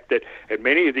fact that at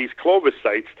many of these Clovis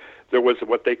sites, there was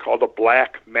what they called a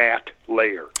black mat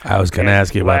layer. I was going to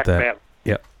ask you about that.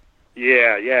 Yep.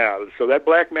 Yeah. So that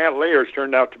black mat layer has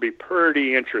turned out to be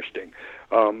pretty interesting.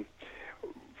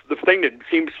 The thing that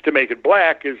seems to make it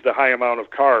black is the high amount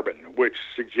of carbon, which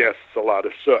suggests a lot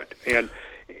of soot. And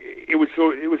it was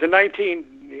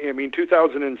in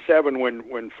 2007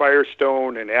 when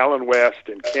Firestone and Alan West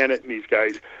and Kennett and these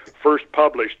guys first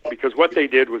published, because what they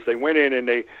did was they went in and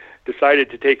they decided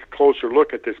to take a closer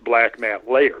look at this black mat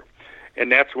layer. And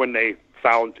that's when they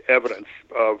found evidence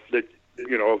of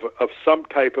some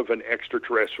type of an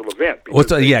extraterrestrial event.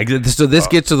 So this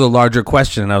gets to the larger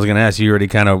question. I was going to ask you. Already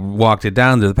kind of walked it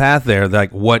down to the path there.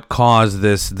 Like, what caused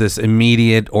this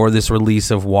immediate or this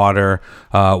release of water?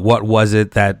 What was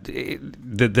it that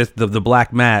the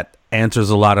black mat answers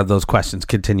a lot of those questions?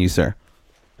 Continue, sir.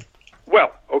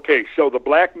 Well, okay. So the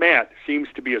black mat seems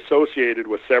to be associated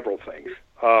with several things.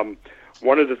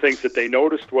 One of the things that they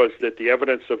noticed was that the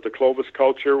evidence of the Clovis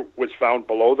culture was found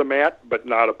below the mat, but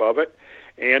not above it.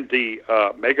 And the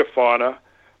megafauna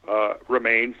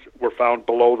remains were found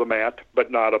below the mat,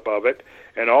 but not above it.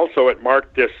 And also it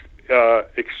marked this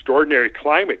extraordinary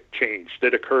climate change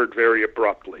that occurred very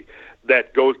abruptly.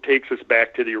 That takes us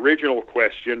back to the original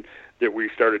question that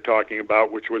we started talking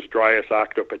about, which was Dryas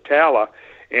octopetala,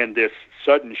 and this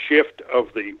sudden shift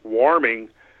of the warming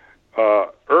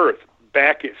Earth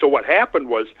back. So what happened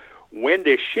was when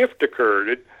this shift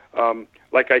occurred,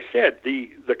 like I said,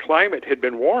 the climate had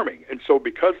been warming. And so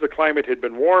because the climate had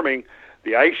been warming,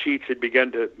 the ice sheets had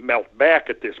begun to melt back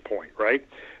at this point, right?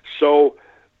 So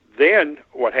then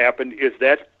what happened is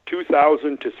that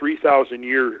 2,000 to 3,000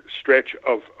 year stretch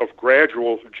of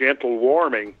gradual, gentle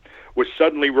warming was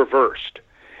suddenly reversed.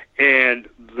 And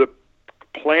the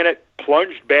planet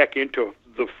plunged back into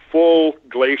the full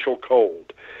glacial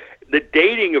cold. The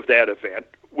dating of that event,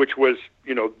 which was,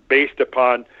 based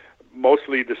upon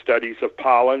mostly the studies of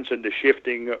pollens and the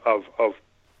shifting of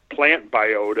plant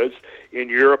biotas in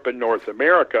Europe and North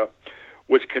America,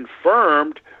 was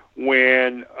confirmed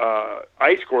when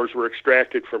ice cores were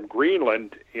extracted from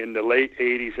Greenland in the late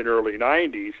 80s and early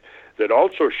 90s that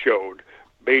also showed,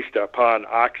 based upon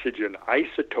oxygen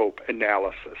isotope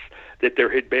analysis, that there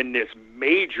had been this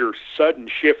major sudden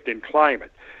shift in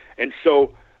climate. And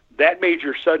so that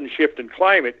major sudden shift in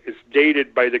climate is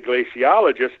dated by the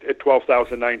glaciologist at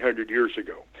 12,900 years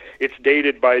ago. It's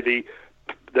dated by the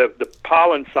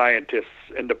pollen scientists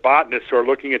and the botanists who are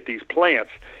looking at these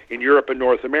plants in Europe and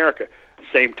North America,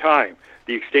 same time.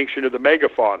 The extinction of the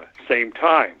megafauna, same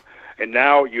time. And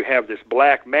now you have this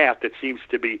black mat that seems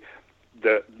to be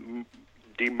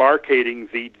demarcating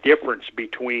the difference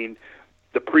between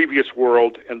the previous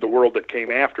world and the world that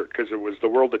came after it, because it was the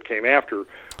world that came after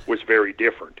was very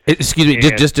different. Excuse me,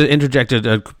 just to interject,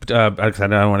 because I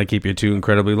don't want to keep you too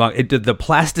incredibly long. The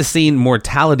Pleistocene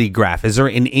mortality graph, is there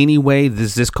in any way,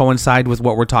 does this coincide with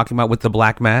what we're talking about with the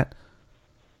black mat?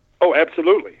 Oh,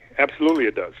 absolutely. Absolutely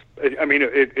it does. I mean,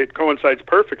 it coincides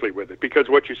perfectly with it, because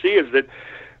what you see is that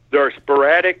there are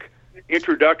sporadic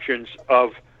introductions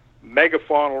of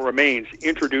megafaunal remains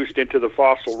introduced into the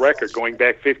fossil record going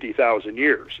back 50,000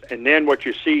 years. And then what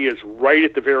you see is right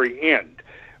at the very end,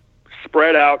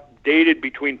 spread out, dated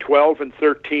between 12 and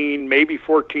 13, maybe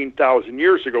 14,000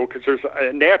 years ago, because there's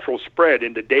a natural spread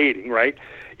in the dating, right?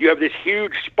 You have this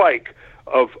huge spike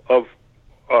of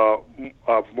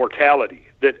mortality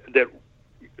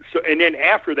and then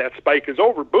after that spike is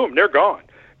over, boom, they're gone.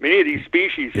 Many of these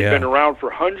species have been around for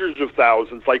hundreds of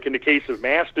thousands, like in the case of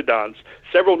mastodons,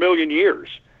 several million years.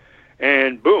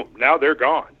 And boom, now they're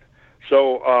gone.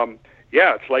 So,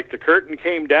 it's like the curtain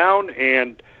came down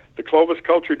and the Clovis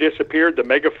culture disappeared, the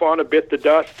megafauna bit the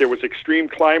dust, there was extreme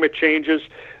climate changes,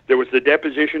 there was the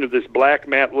deposition of this black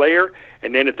mat layer,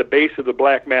 and then at the base of the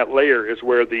black mat layer is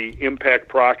where the impact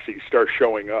proxies start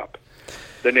showing up.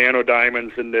 The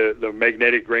nanodiamonds and the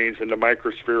magnetic grains and the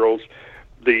microspherules,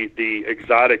 the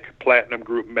exotic platinum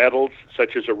group metals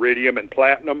such as iridium and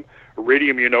platinum.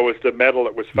 Iridium, is the metal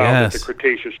that was found at the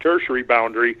Cretaceous Tertiary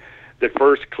boundary that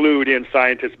first clued in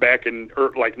scientists back in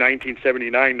like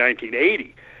 1979,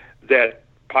 1980 that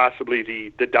possibly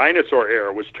the dinosaur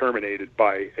era was terminated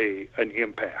by an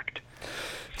impact.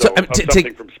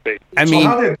 Something from space. I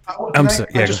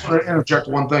just want to interject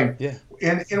one thing. Yeah.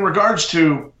 In regards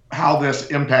to how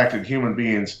this impacted human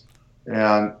beings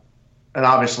and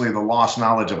obviously the lost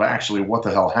knowledge of actually what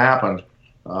the hell happened,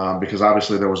 because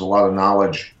obviously there was a lot of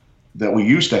knowledge that we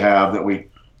used to have that we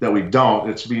don't.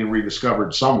 It's being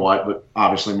rediscovered somewhat, but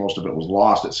obviously most of it was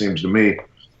lost, it seems to me.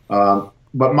 But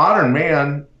modern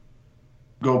man,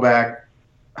 go back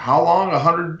how long?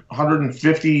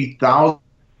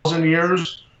 150,000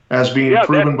 years as being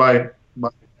proven by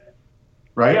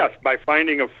right? Yes, by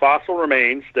finding of fossil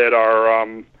remains that are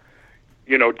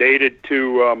dated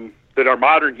to that are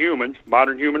modern human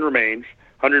remains,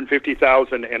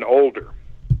 150,000 and older.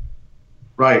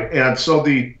 Right, and so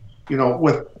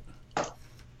with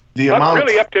the amount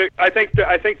really up to, I think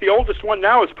the oldest one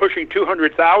now is pushing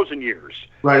 200,000 years.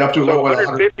 Right, up to so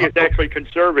 150 is actually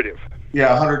conservative.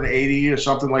 Yeah, 180 or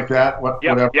something like that.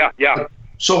 Whatever. Yeah.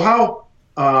 So how?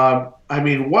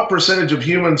 What percentage of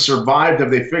humans survived?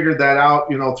 Have they figured that out?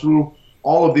 Through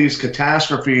all of these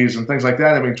catastrophes and things like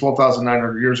that.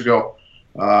 12,900 years ago,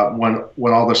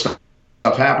 when all this stuff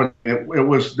happened, there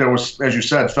was, as you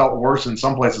said, felt worse in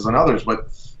some places than others, but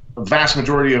the vast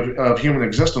majority of human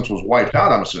existence was wiped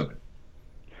out, I'm assuming.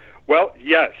 Well,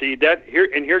 yeah. See that here,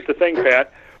 and here's the thing,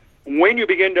 Pat. When you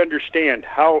begin to understand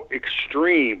how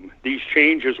extreme these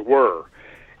changes were,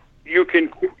 you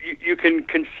can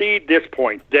concede this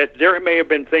point that there may have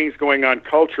been things going on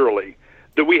culturally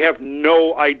that we have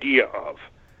no idea of.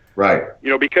 Right.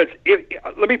 Because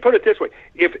let me put it this way: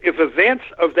 if events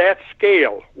of that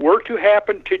scale were to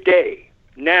happen today,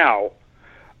 now,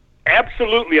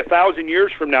 absolutely 1,000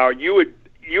 years from now, you would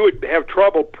have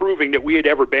trouble proving that we had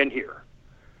ever been here.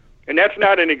 And that's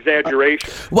not an exaggeration.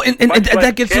 Well, and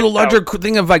that gets to the larger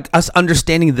thing of like us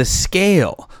understanding the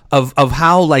scale of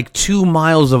how like 2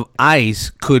 miles of ice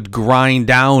could grind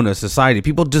down a society.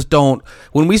 People just don't.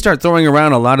 When we start throwing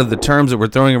around a lot of the terms that we're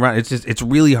throwing around, it's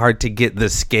really hard to get the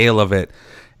scale of it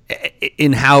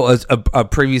in how a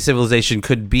previous civilization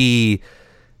could be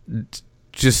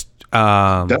just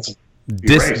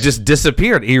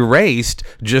disappeared, erased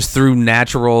just through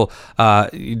natural,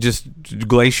 just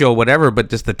glacial, whatever. But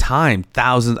just the time,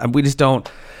 thousands. We just don't.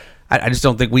 I just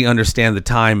don't think we understand the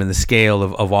time and the scale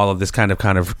of all of this kind of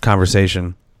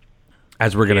conversation.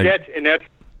 As we're gonna,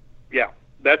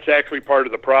 that's actually part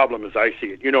of the problem, as I see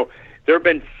it. You know, there have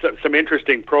been some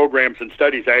interesting programs and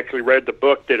studies. I actually read the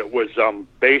book that it was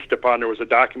based upon. There was a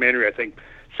documentary, I think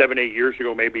 7-8 years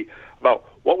ago, maybe, about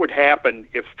what would happen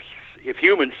if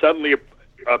humans suddenly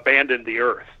abandoned the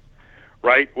Earth,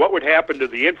 right? What would happen to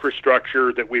the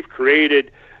infrastructure that we've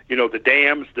created? You know, the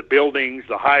dams, the buildings,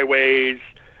 the highways,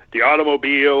 the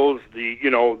automobiles,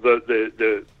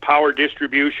 the power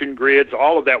distribution grids,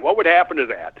 all of that. What would happen to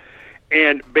that?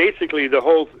 And basically,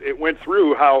 it went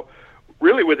through how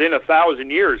really within 1,000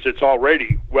 years, it's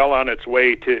already well on its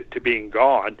way to being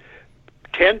gone.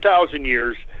 10,000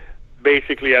 years.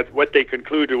 Basically, what they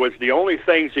concluded was the only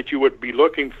things that you would be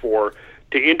looking for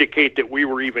to indicate that we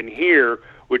were even here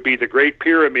would be the Great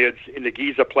Pyramids in the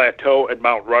Giza Plateau and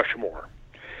Mount Rushmore.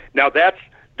 Now, that's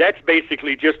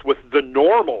basically just with the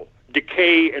normal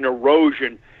decay and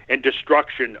erosion and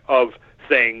destruction of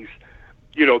things,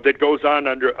 you know, that goes on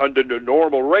under the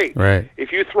normal rate. Right.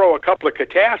 If you throw a couple of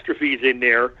catastrophes in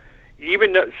there,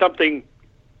 even something,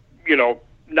 you know,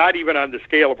 not even on the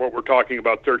scale of what we're talking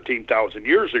about 13,000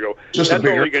 years ago. Just that's a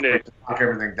big only going to knock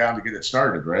everything down to get it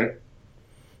started, right?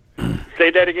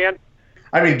 Say that again?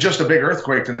 I mean, just a big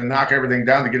earthquake to knock everything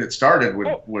down to get it started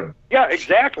would. Yeah,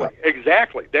 exactly.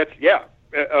 That's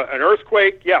an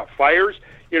earthquake. Yeah, fires.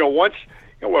 You know, once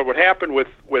what would happen with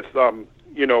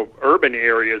urban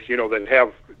areas, you know, that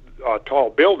have tall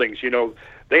buildings, you know,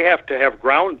 they have to have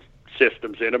ground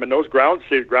systems in them, and those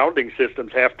grounding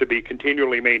systems have to be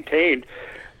continually maintained.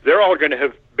 They're all going to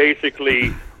have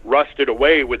basically rusted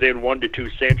away within 1 to 2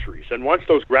 centuries. And once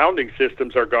those grounding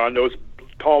systems are gone, those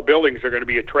tall buildings are going to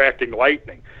be attracting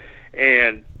lightning.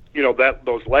 And, you know,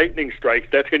 those lightning strikes,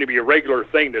 that's going to be a regular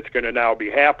thing that's going to now be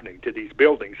happening to these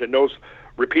buildings. And those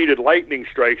repeated lightning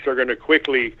strikes are going to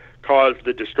quickly cause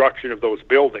the destruction of those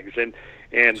buildings. And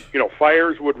you know,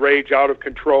 fires would rage out of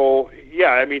control.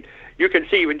 Yeah, I mean, you can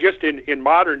see even just in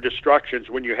modern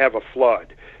destructions when you have a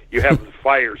flood, you have the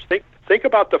fires. Think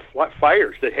about the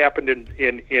fires that happened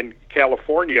in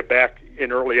California back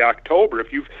in early October.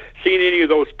 If you've seen any of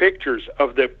those pictures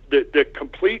of the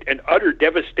complete and utter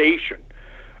devastation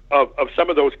of some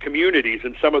of those communities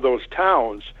and some of those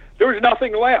towns, there was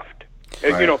nothing left.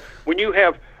 And, you know, when you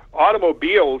have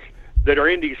automobiles that are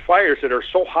in these fires that are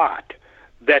so hot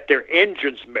that their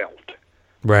engines melt,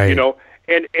 right? You know,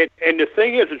 and the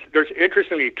thing is there's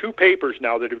interestingly 2 papers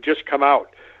now that have just come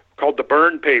out called the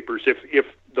Burn Papers. If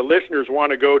the listeners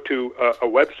want to go to a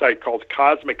website called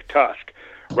Cosmic Tusk,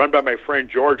 run by my friend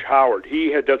George Howard,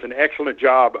 he does an excellent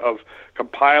job of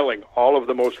compiling all of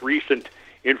the most recent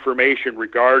information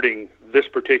regarding this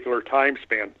particular time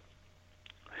span.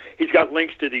 He's got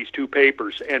links to these 2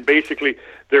 papers, and basically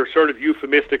they're sort of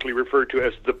euphemistically referred to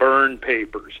as the Burn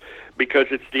Papers because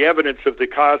it's the evidence of the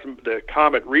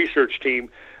Comet research team.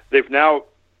 They've now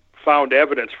found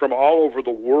evidence from all over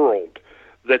the world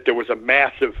that there was a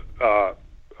massive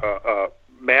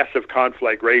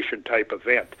conflagration type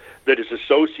event that is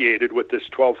associated with this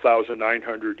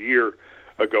 12,900 year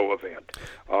ago event.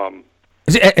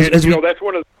 That's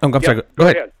one of the... I'm sorry, go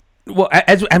ahead. Well,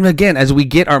 as we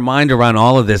get our mind around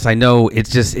all of this, I know it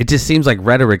just seems like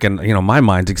rhetoric, and you know my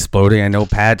mind's exploding. I know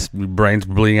Pat's brain's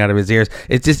bleeding out of his ears.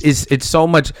 It's so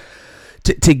much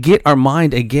to get our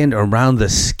mind again around the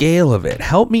scale of it.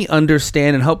 Help me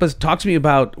understand and help us talk to me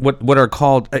about what are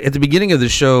called at the beginning of the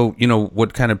show. You know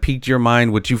what kind of piqued your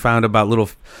mind, what you found about little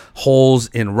holes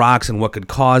in rocks and what could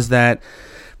cause that.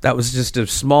 That was just a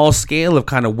small scale of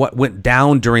kind of what went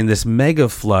down during this mega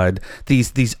flood.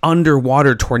 These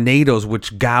underwater tornadoes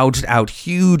which gouged out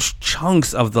huge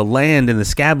chunks of the land in the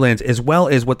Scablands, as well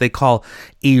as what they call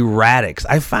erratics.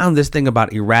 I found this thing about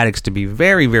erratics to be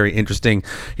very, very interesting.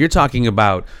 You're talking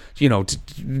about, you know,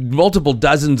 multiple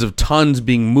dozens of tons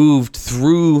being moved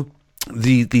through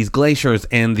these glaciers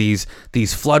and these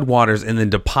floodwaters and then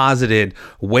deposited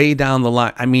way down the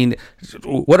line. I mean,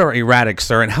 what are erratics,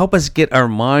 sir? And help us get our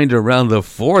mind around the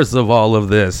force of all of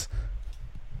this.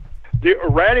 The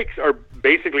erratics are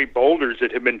basically boulders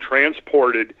that have been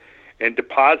transported and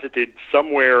deposited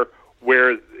somewhere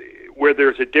where where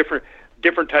there's a different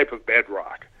type of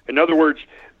bedrock. In other words,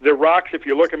 the rocks, if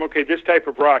you look at them, okay, this type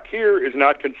of rock here is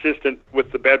not consistent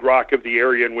with the bedrock of the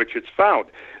area in which it's found.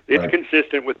 It's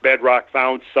consistent with bedrock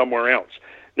found somewhere else.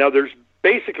 Now, there's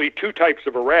basically two types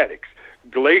of erratics: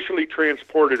 glacially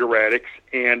transported erratics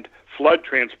and flood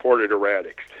transported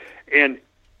erratics. And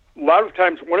a lot of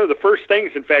times, one of the first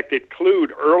things, in fact, that clued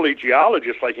early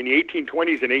geologists, like in the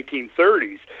 1820s and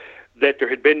 1830s, that there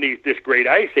had been this great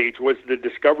ice age was the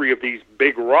discovery of these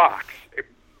big rocks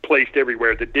placed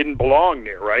everywhere that didn't belong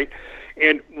there, right?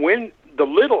 And when the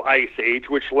Little Ice Age,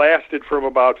 which lasted from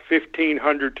about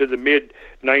 1500 to the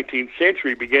mid-19th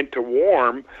century, began to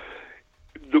warm,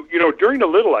 during the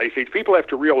Little Ice Age, people have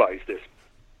to realize this.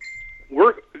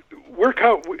 We're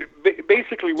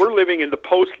living in the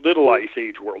post-Little Ice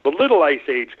Age world. The Little Ice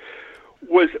Age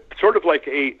was sort of like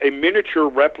a miniature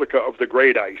replica of the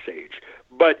Great Ice Age,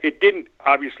 but it didn't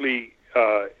obviously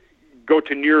go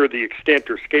to near the extent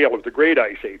or scale of the Great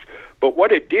Ice Age. But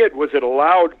what it did was it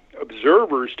allowed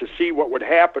observers to see what would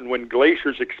happen when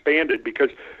glaciers expanded,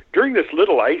 because during this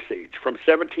Little Ice Age, from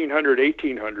 1700 to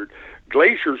 1800,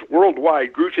 glaciers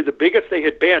worldwide grew to the biggest they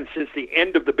had been since the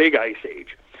end of the Big Ice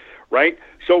Age, right?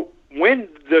 So when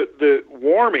the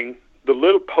warming,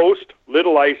 the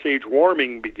post-Little Ice Age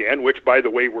warming began, which, by the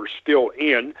way, we're still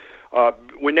in,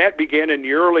 when that began in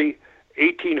the early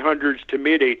 1800s to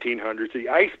mid-1800s, the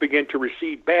ice began to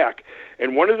recede back.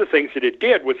 And one of the things that it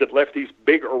did was it left these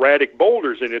big erratic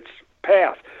boulders in its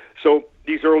path. So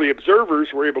these early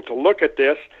observers were able to look at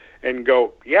this and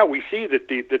go, yeah, we see that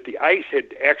the ice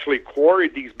had actually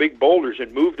quarried these big boulders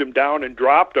and moved them down and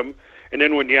dropped them. And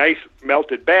then when the ice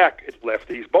melted back, it left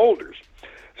these boulders.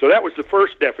 So that was the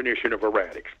first definition of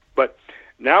erratics. But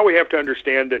now we have to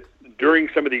understand that during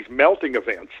some of these melting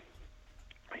events,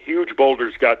 huge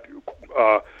boulders got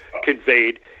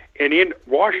conveyed. And in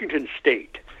Washington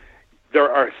State, there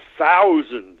are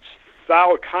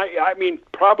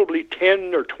probably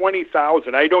 10 or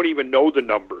 20,000. I don't even know the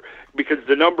number because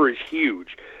the number is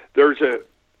huge. There's a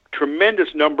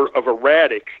tremendous number of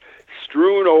erratics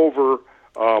strewn over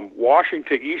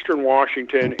eastern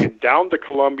Washington, and down the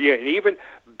Columbia, and even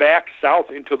back south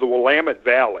into the Willamette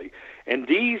Valley. And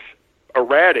these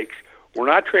erratics were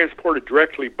not transported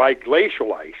directly by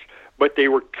glacial ice, but they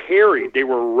were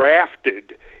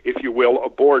rafted, if you will,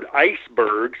 aboard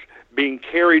icebergs being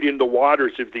carried in the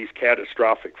waters of these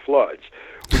catastrophic floods,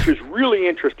 which is really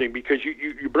interesting because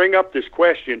you bring up this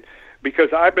question,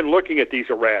 because I've been looking at these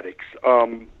erratics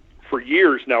for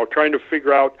years now, trying to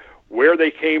figure out where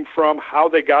they came from, how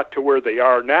they got to where they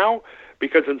are now,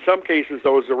 because in some cases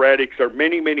those erratics are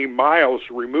many, many miles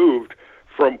removed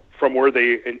from where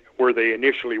they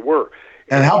initially were.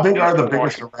 And how big are the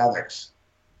biggest erratics?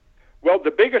 Well,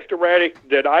 the biggest erratic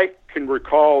that I can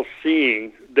recall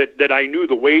seeing that I knew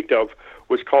the weight of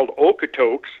was called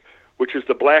Okotoks, which is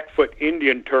the Blackfoot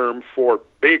Indian term for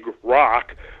big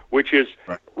rock, which is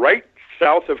right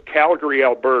south of Calgary,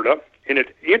 Alberta. And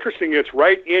it's interesting, it's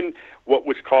right in what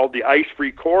was called the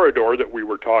ice-free corridor that we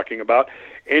were talking about,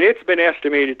 and it's been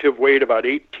estimated to have weighed about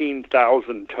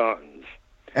 18,000 tons.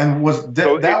 And was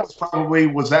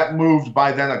that moved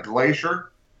by then a glacier?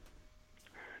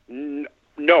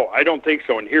 No, I don't think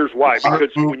so, and here's why. Because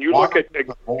when you look at a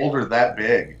boulder that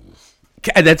big,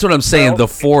 that's what I'm saying. The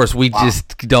force, we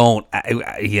just don't.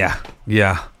 Yeah.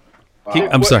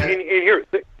 I'm sorry. And here,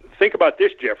 think about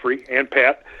this, Jeffrey and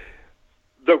Pat.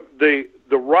 The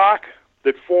rock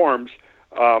that forms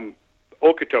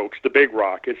Okotoks, the big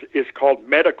rock, is called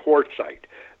metaquartzite.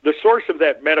 The source of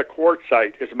that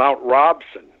metaquartzite is Mount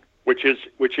Robson, which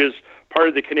is part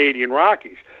of the Canadian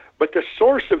Rockies. But the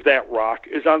source of that rock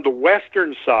is on the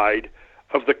western side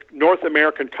of the North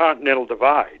American Continental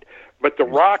Divide. But the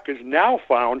rock is now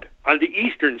found on the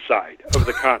eastern side of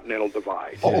the Continental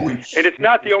Divide. And it's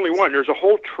not the only one. There's a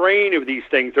whole train of these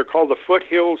things. They're called the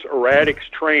Foothills Erratics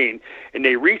Train, and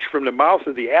they reach from the mouth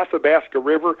of the Athabasca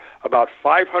River about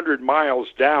 500 miles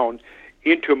down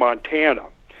into Montana.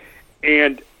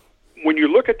 And when you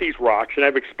look at these rocks, and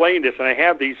I've explained this, and I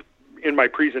have these in my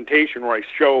presentation where I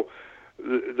show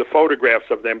the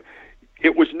photographs of them,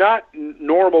 it was not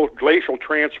normal glacial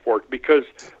transport because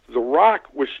the rock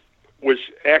was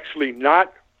actually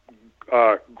not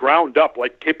ground up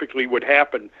like typically would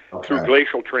happen through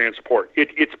glacial transport.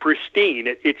 It's pristine.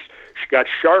 It's got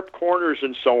sharp corners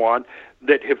and so on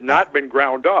that have not been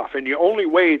ground off. And the only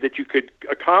way that you could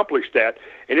accomplish that,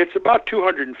 and it's about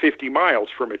 250 miles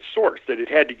from its source that it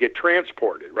had to get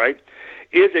transported, right,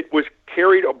 is it was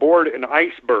carried aboard an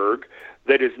iceberg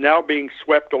that is now being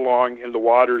swept along in the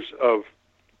waters of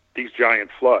these giant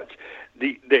floods.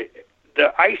 The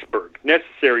iceberg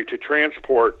necessary to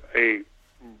transport a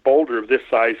boulder of this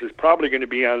size is probably going to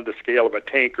be on the scale of a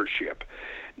tanker ship.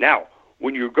 Now,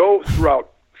 when you go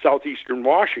throughout southeastern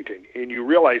Washington and you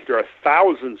realize there are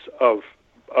thousands of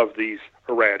these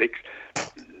erratics,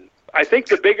 I think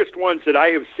the biggest ones that I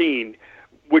have seen,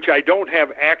 which I don't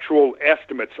have actual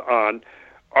estimates on,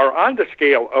 are on the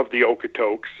scale of the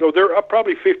Okotoks. So they're up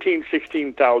probably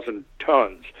 16,000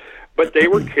 tons. But they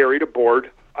were carried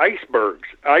aboard icebergs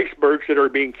that are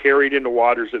being carried in the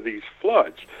waters of these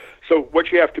floods. So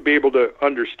what you have to be able to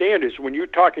understand is when you're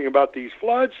talking about these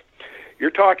floods,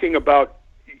 you're talking about,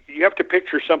 you have to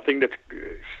picture something that's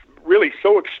really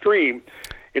so extreme.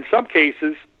 In some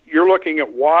cases, you're looking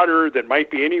at water that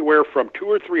might be anywhere from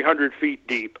 200 or 300 feet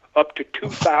deep up to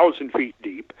 2,000 feet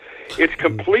deep. It's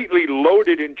completely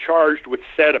loaded and charged with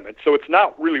sediment, so it's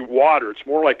not really water. It's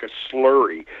more like a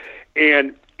slurry,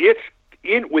 and it's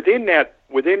within that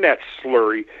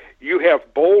slurry. You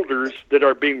have boulders that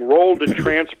are being rolled and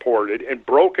transported and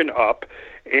broken up,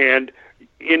 and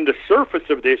in the surface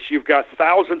of this, you've got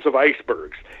thousands of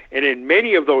icebergs. And in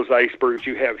many of those icebergs,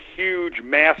 you have huge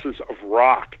masses of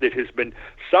rock that has been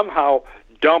somehow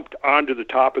dumped onto the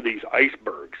top of these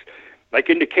icebergs. Like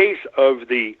in the case of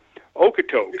the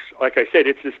Okotoks, like I said,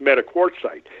 it's this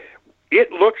metaquartzite.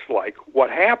 It looks like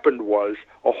what happened was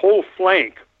a whole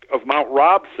flank of Mount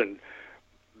Robson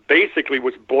basically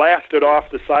was blasted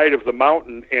off the side of the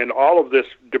mountain, and all of this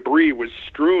debris was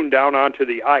strewn down onto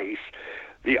the ice.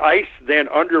 The ice then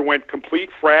underwent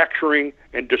complete fracturing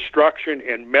and destruction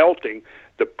and melting.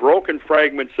 The broken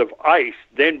fragments of ice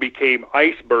then became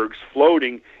icebergs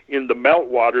floating in the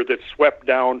meltwater that swept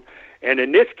down. And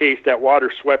in this case, that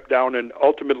water swept down and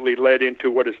ultimately led into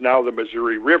what is now the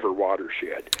Missouri River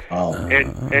watershed. Oh.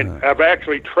 And I've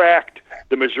actually tracked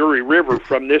the Missouri River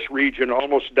from this region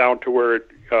almost down to where it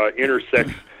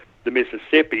intersects the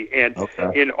Mississippi. And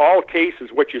in all cases,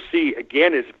 what you see,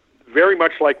 again, is very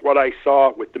much like what I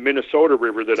saw with the Minnesota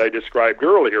River that I described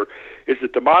earlier, is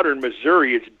that the modern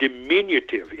Missouri is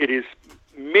diminutive. It is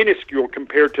minuscule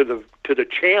compared to the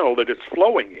channel that it's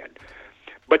flowing in.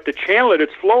 But the channel that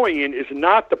it's flowing in is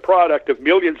not the product of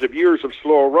millions of years of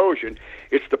slow erosion.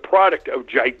 It's the product of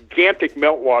gigantic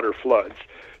meltwater floods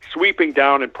sweeping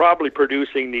down and probably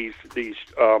producing these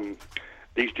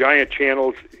giant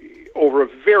channels over a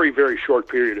very, very short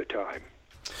period of time.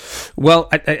 Well,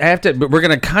 I have to, but we're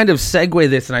going to kind of segue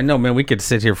this, and I know, man, we could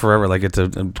sit here forever. Like it's a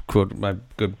quote my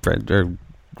good friend or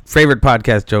favorite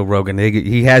podcast, Joe Rogan.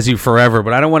 He has you forever,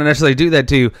 but I don't want to necessarily do that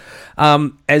to you.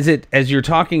 As you're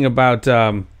talking about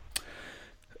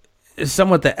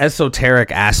somewhat the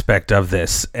esoteric aspect of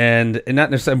this, and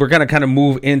not necessarily, we're going to kind of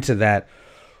move into that.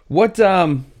 What,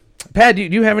 Pat, do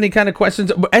you have any kind of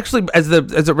questions? Actually, as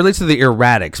it relates to the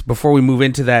erratics, before we move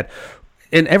into that.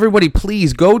 And everybody,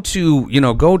 please go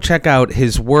check out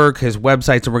his work, his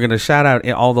websites, and we're going to shout out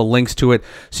all the links to it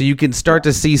so you can start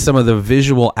to see some of the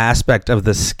visual aspect of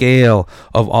the scale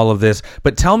of all of this.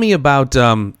 But tell me about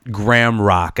Graham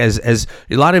Rock, as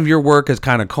a lot of your work has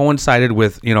kind of coincided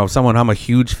with, someone I'm a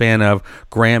huge fan of,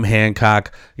 Graham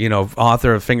Hancock,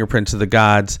 author of Fingerprints of the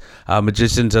Gods,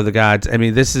 Magicians of the Gods. I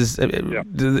mean, this is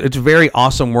it's very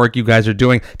awesome work you guys are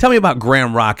doing. Tell me about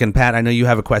Graham Rock, and Pat, I know you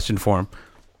have a question for him.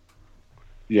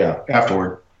 Yeah,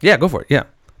 afterward. Yeah, go for it. Yeah.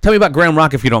 Tell me about Graham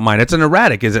Rock if you don't mind. It's an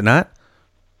erratic, is it not?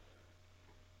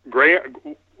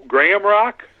 Graham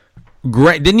Rock?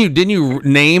 Didn't you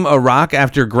name a rock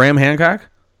after Graham Hancock?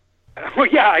 Well,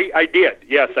 yeah, I did.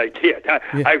 Yes, I did.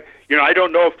 I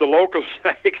don't know if the locals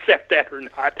accept that or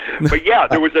not, but yeah,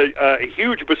 there was a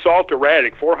huge basalt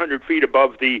erratic 400 feet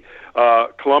above the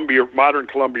modern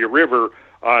Columbia River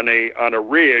on a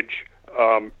ridge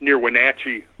near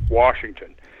Wenatchee,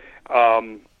 Washington.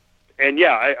 And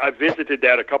yeah, I visited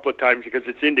that a couple of times because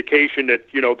it's indication that,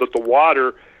 that the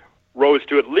water rose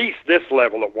to at least this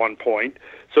level at one point.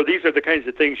 So these are the kinds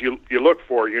of things you look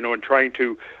for, in trying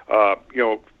to,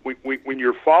 when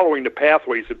you're following the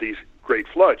pathways of these great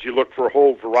floods, you look for a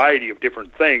whole variety of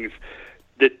different things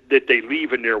that they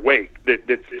leave in their wake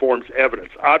that forms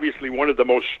evidence. Obviously, one of the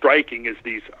most striking is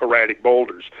these erratic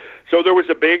boulders. So there was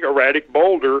a big erratic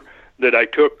boulder that I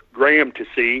took Graham to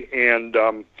see, and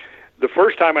the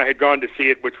first time I had gone to see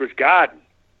it, which was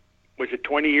was it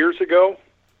 20 years ago?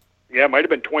 Yeah, it might have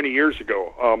been 20 years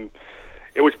ago.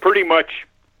 It was pretty much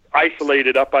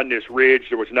isolated up on this ridge.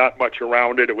 There was not much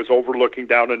around it. It was overlooking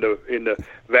down in the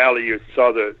valley. You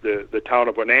saw the town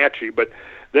of Wenatchee. But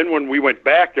then when we went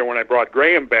back there, when I brought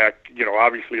Graham back,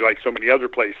 obviously like so many other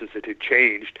places, it had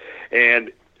changed,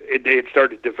 and they had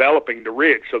started developing the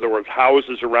ridge. So there was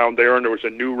houses around there, and there was a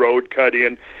new road cut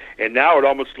in, and now it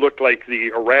almost looked like the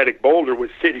erratic boulder was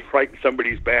sitting right in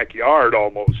somebody's backyard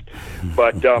almost.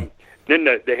 But Then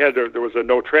there was a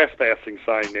no trespassing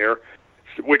sign there,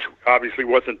 which obviously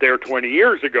wasn't there 20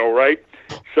 years ago, right?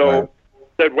 So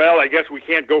said, well, I guess we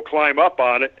can't go climb up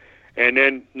on it. And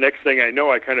then next thing I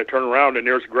know, I kind of turn around and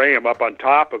there's Graham up on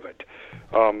top of it.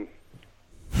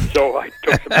 So I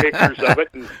took some pictures of it,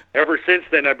 and ever since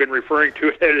then I've been referring to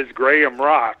it as Graham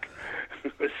Rock.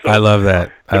 So, I love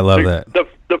that.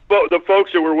 The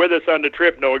folks who were with us on the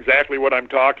trip know exactly what I'm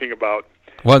talking about.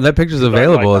 Well, that picture's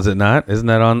available, is it not? Isn't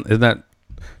that on? Isn't that?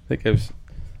 I think it was.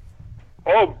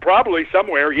 Oh, probably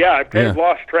somewhere. Yeah, I've kind of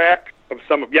lost track of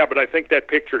some of. Yeah, but I think that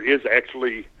picture is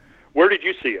actually. Where did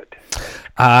you see it?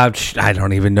 I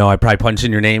don't even know. I probably punched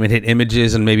in your name and hit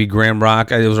images, and maybe Graham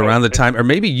Rock. It was around the time, or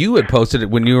maybe you had posted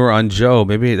it when you were on Joe.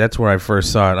 Maybe that's where I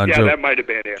first saw it on Joe. Yeah, that might have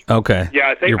been it. Okay. Yeah,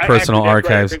 I think your personal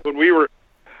archives. Right.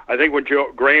 I think when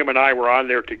Graham and I were on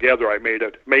there together, I made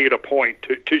a point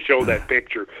to show that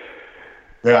picture.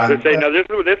 Yeah, to say, now this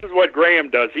is what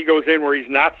Graham does. He goes in where he's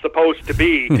not supposed to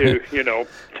be to,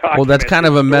 Well, that's kind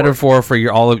of a metaphor for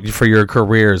your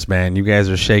careers, man. You guys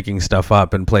are shaking stuff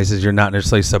up in places you're not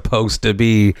necessarily supposed to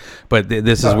be, but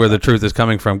this is where the truth is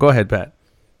coming from. Go ahead, Pat.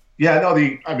 Yeah, no,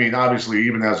 obviously,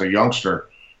 even as a youngster,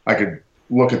 I could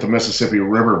look at the Mississippi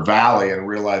River Valley and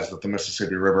realize that the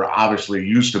Mississippi River obviously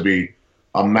used to be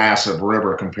a massive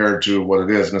river compared to what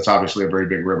it is, and it's obviously a very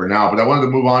big river now. But I wanted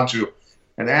to move on to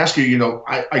and ask you,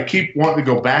 I keep wanting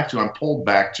to go back to, I'm pulled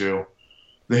back to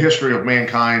the history of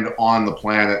mankind on the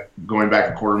planet going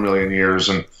back 250,000 years.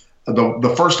 And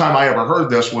the first time I ever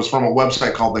heard this was from a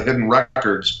website called The Hidden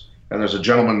Records. And there's a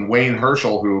gentleman, Wayne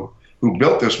Herschel, who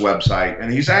built this website.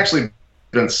 And he's actually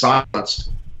been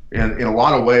silenced in a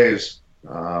lot of ways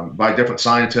by different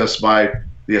scientists, by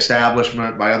the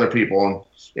establishment, by other people.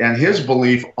 And his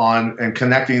belief on and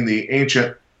connecting the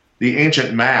ancient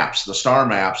maps, the star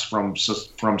maps from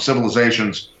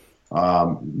civilizations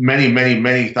many, many,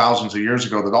 many thousands of years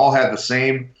ago that all had the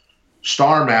same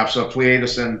star maps of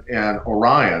Pleiades and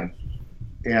Orion.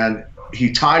 And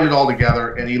he tied it all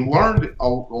together, and he learned a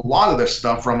lot of this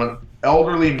stuff from an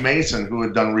elderly Mason who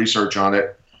had done research on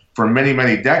it for many,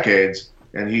 many decades.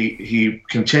 And he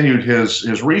continued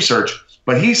his research.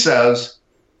 But he says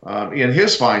in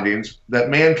his findings that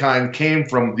mankind came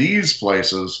from these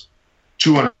places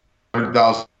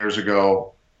 200,000 years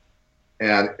ago,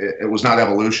 and it was not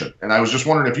evolution. And I was just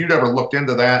wondering if you'd ever looked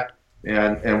into that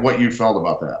and what you felt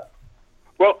about that.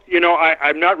 Well,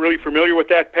 I'm not really familiar with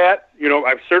that, Pat.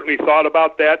 I've certainly thought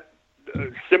about that,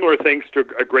 similar things to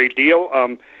a great deal.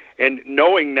 And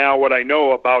knowing now what I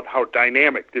know about how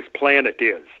dynamic this planet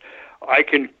is, I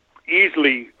can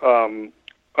easily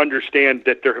understand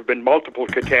that there have been multiple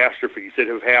catastrophes that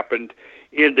have happened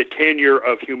in the tenure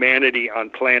of humanity on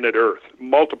planet Earth,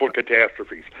 multiple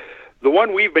catastrophes. The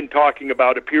one we've been talking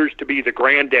about appears to be the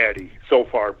granddaddy so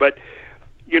far. But,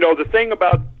 the thing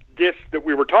about this that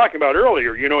we were talking about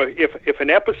earlier, if an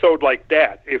episode like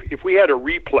that, if we had a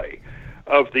replay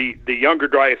of the Younger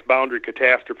Dryas boundary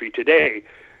catastrophe today,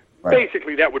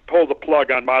 basically that would pull the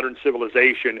plug on modern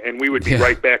civilization, and we would be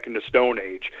right back in the Stone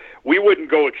Age. We wouldn't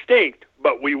go extinct,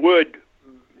 but we would,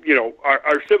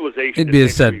 our civilization. It'd be a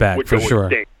setback for sure.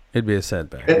 Extinct. It'd be a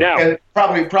setback. And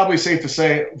probably safe to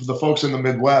say the folks in the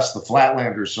Midwest, the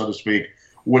flatlanders, so to speak,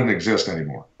 wouldn't exist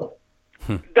anymore.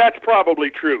 That's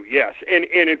probably true, yes. And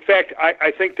in fact,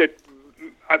 I think that,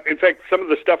 some of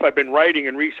the stuff I've been writing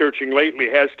and researching lately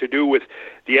has to do with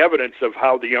the evidence of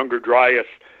how the Younger Dryas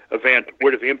event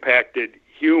would have impacted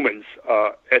humans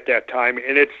at that time.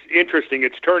 And it's interesting.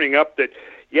 It's turning up that,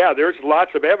 there's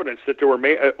lots of evidence that there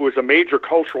was a major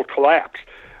cultural collapse,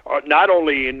 not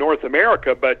only in North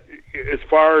America, but as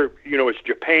far as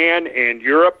Japan and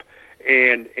Europe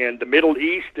and the Middle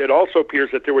East. It also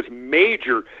appears that there was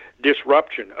major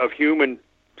disruption of human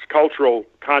cultural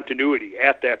continuity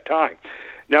at that time.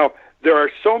 Now, there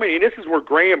are so many, and this is where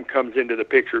Graham comes into the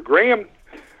picture. Graham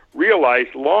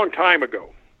realized a long time ago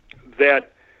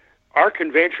that our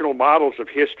conventional models of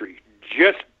history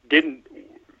just didn't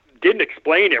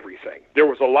explain everything. There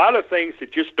was a lot of things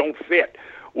that just don't fit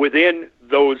within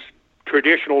those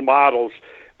traditional models,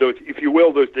 those, if you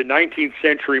will, the 19th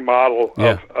century model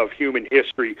of human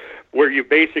history, where you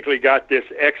basically got this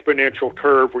exponential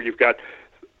curve where you've got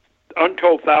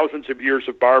untold thousands of years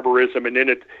of barbarism, and then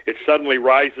it suddenly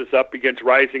rises up, begins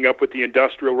rising up with the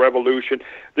Industrial Revolution.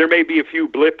 There may be a few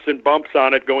blips and bumps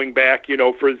on it going back,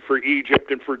 for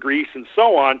Egypt and for Greece and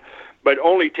so on, but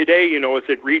only today, as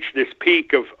it reached this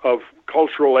peak of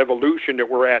cultural evolution that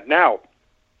we're at now.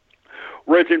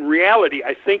 Whereas in reality,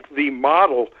 I think the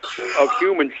model of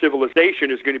human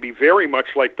civilization is going to be very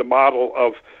much like the model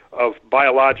of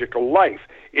biological life.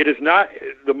 it is not,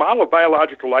 the model of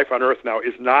biological life on Earth now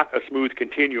is not a smooth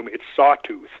continuum. It's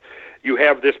sawtooth. You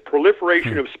have this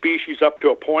proliferation of species up to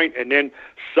a point, and then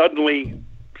suddenly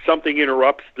something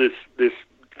interrupts this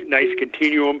nice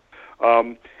continuum,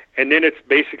 and then it's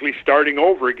basically starting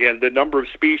over again. The number of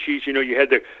species, you had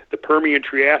the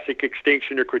Permian-Triassic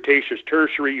extinction, the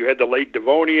Cretaceous-Tertiary, you had the late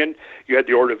Devonian, you had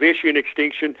the Ordovician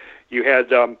extinction, you had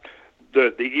the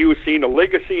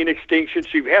Eocene-Oligocene extinction. So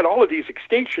you've had all of these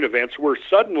extinction events where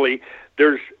suddenly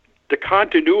the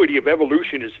continuity of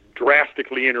evolution is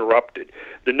drastically interrupted.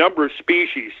 The number of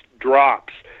species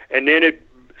drops, and then it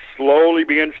slowly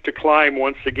begins to climb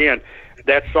once again.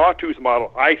 That sawtooth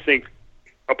model, I think,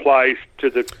 applies to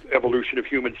the evolution of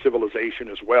human civilization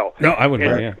as well. No, I would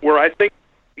agree. Yeah. Where I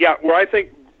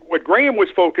think what Graham was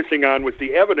focusing on was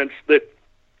the evidence that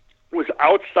was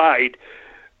outside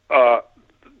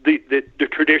the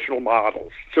traditional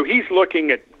models. So he's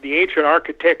looking at the ancient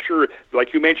architecture,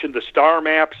 like you mentioned, the star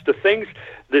maps, the things,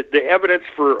 the evidence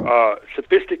for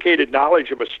sophisticated knowledge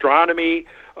of astronomy,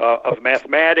 of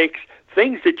mathematics,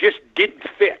 things that just didn't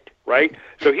fit, right?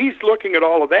 So he's looking at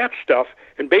all of that stuff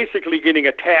and basically getting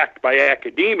attacked by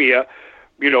academia,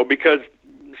 because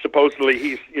supposedly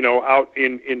he's, out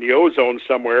in the ozone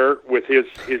somewhere with his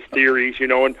theories,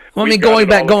 and well, I mean, going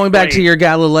back to your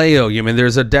Galileo,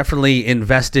 there's a definitely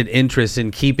invested interest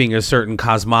in keeping a certain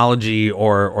cosmology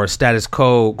or status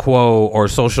quo or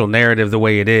social narrative the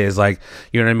way it is. Like,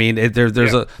 you know what I mean?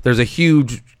 There's a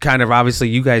huge kind of, obviously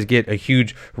you guys get a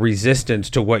huge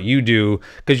resistance to what you do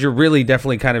because you're really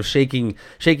definitely kind of shaking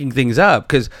things up.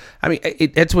 Because I mean,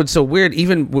 that's what's so weird.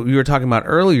 Even what we were talking about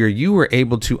earlier, you were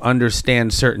able to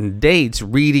understand certain dates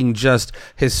reading just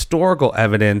historical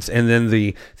evidence, and then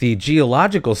the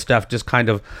geological stuff just kind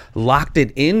of locked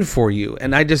it in for you.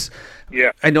 And I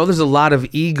know there's a lot of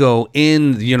ego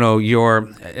in, your,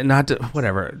 not to,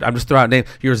 whatever, I'm just throwing out names,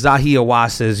 your Zahi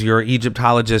Hawasses, your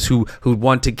Egyptologists who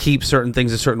want to keep certain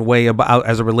things a certain way about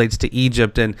as it relates to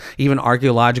Egypt, and even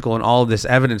archaeological and all of this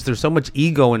evidence. There's so much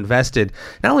ego invested,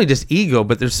 not only just ego,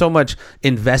 but there's so much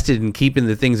invested in keeping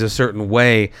the things a certain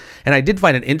way. And I did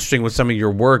find it interesting with some of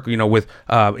your work, with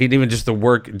even just the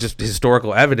work, just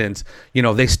historical evidence,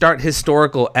 they start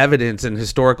historical evidence and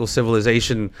historical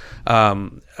civilization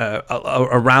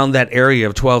around that area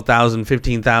of 12,000,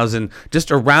 15,000,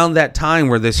 just around that time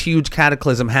where this huge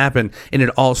cataclysm happened and it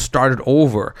all started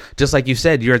over. Just like you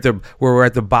said, we're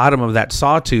at the bottom of that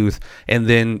sawtooth, and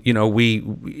then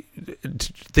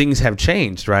things have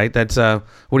changed, right? That's what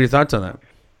are your thoughts on that?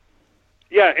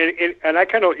 Yeah, and I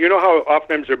kind of, how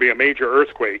oftentimes there'll be a major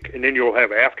earthquake, and then you'll have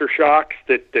aftershocks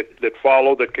that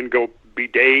follow that can go be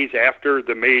days after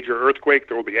the major earthquake.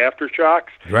 There will be aftershocks.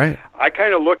 Right. I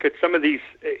kind of look at some of these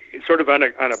sort of on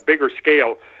a bigger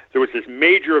scale. There was this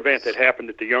major event that happened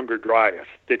at the Younger Dryas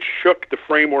that shook the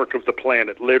framework of the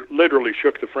planet, literally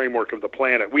shook the framework of the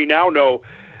planet. We now know,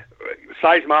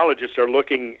 seismologists are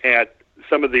looking at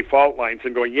some of the fault lines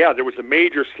and going, there was a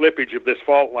major slippage of this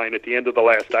fault line at the end of the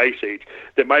last ice age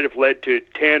that might have led to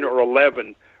 10 or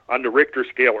 11 on the Richter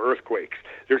scale earthquakes.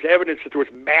 There's evidence that there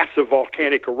was massive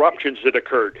volcanic eruptions that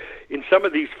occurred in some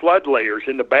of these flood layers,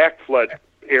 in the back flood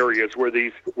areas where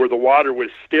the water was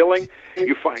stilling.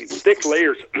 You find thick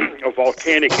layers of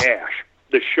volcanic ash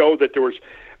that show that there was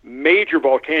major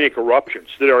volcanic eruptions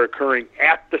that are occurring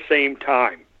at the same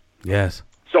time. Yes.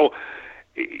 So,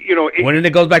 when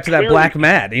it goes back to that black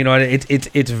mat,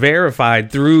 it's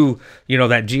verified through,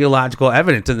 that geological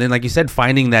evidence. And then, like you said,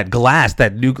 finding that glass,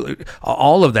 that nuclear,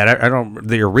 all of that,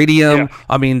 the iridium. Yeah.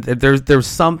 I mean, there's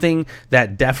something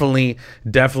that definitely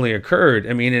occurred.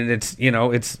 I mean, and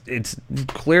it's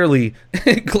clearly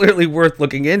worth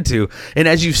looking into. And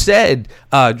as you said,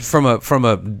 from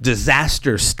a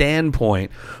disaster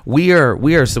standpoint, we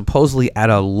are supposedly at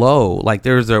a low. Like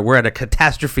we're at a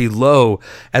catastrophe low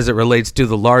as it relates to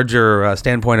the larger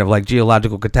standpoint of like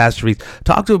geological catastrophes.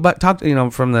 Talk to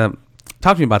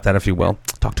me about that, if you will.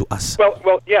 Talk to us.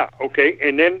 Well, yeah, okay.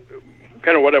 And then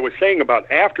kind of what I was saying about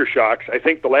aftershocks, I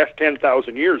think the last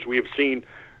 10,000 years we have seen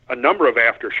a number of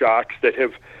aftershocks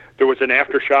there was an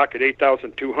aftershock at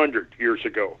 8,200 years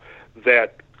ago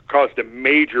that caused a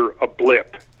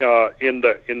blip in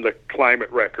the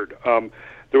climate record.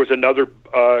 There was another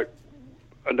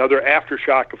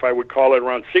aftershock, if I would call it,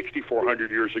 around 6,400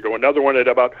 years ago. Another one at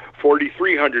about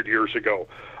 4,300 years ago.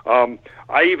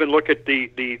 I even look at the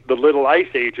Little Ice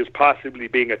Age as possibly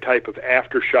being a type of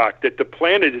aftershock, that the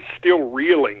planet is still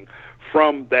reeling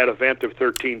from that event of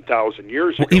 13,000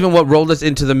 years ago. Even what rolled us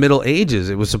into the Middle Ages,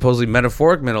 it was supposedly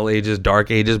metaphoric Middle Ages, Dark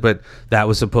Ages, but that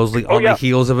was supposedly on the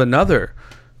heels of another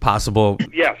possible...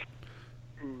 Yes.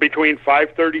 between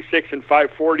 536 and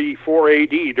 544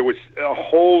 AD, there was a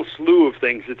whole slew of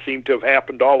things that seemed to have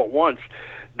happened all at once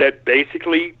that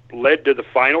basically led to the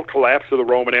final collapse of the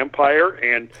Roman Empire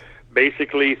and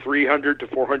basically 300 to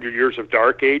 400 years of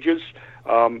Dark Ages.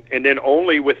 And then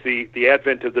only with the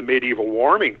advent of the medieval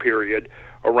warming period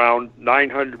around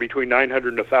 900, between 900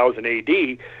 and 1000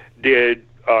 AD, did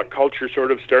culture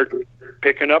sort of start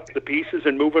picking up the pieces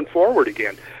and moving forward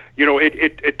again. You know,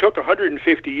 it took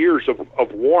 150 years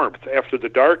of warmth after the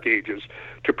Dark Ages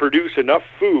to produce enough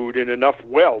food and enough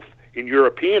wealth in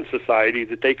European society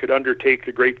that they could undertake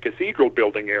the great cathedral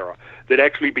building era that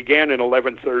actually began in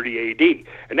 1130 AD.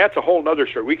 And that's a whole other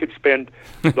story. We could spend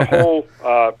the whole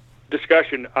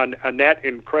discussion on that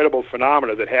incredible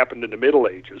phenomena that happened in the Middle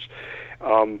Ages.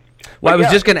 Well, I was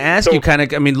just going to ask you, kind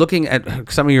of. I mean, looking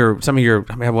at some of your,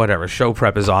 I mean, whatever, show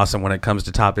prep is awesome when it comes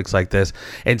to topics like this.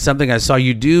 And something I saw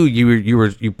you do,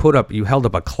 you held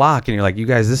up a clock, and you're like, you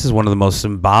guys, this is one of the most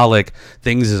symbolic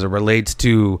things as it relates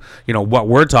to, you know, what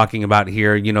we're talking about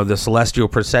here. You know, the celestial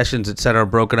processions, et cetera,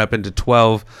 broken up into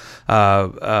 12,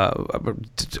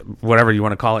 whatever you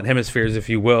want to call it, hemispheres, if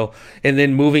you will, and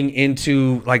then moving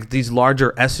into like these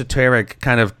larger esoteric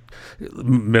kind of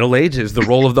Middle Ages, the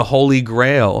role of the Holy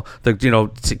Grail,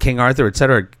 King Arthur,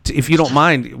 etc. If you don't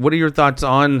mind, what are your thoughts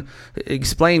on,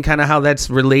 explain kind of how that's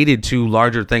related to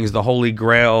larger things, the Holy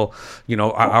Grail, you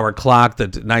know, our clock, the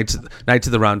Knights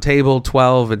of the Round Table,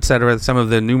 12, etc. Some of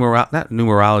the not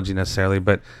numerology necessarily,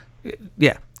 but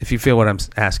yeah, if you feel what I'm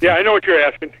asking. Yeah, I know what you're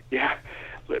asking. Yeah.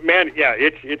 Man, yeah,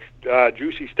 it's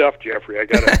juicy stuff, Jeffrey. I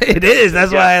got it is.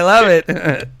 That's why I love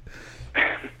it.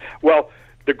 Well,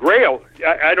 the Grail,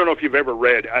 I don't know if you've ever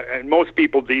read, and most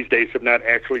people these days have not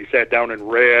actually sat down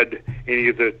and read any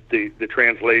of the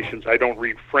translations. I don't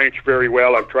read French very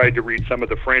well. I've tried to read some of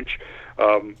the French,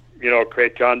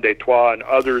 Chrétien de Troyes and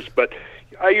others, but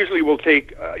I usually will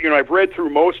take, I've read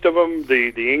through most of them,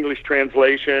 the English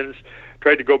translations,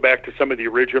 tried to go back to some of the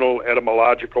original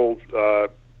etymological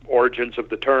origins of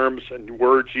the terms and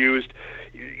words used,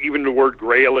 even the word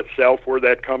Grail itself, where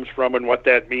that comes from and what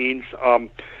that means.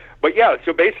 But yeah,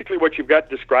 so basically what you've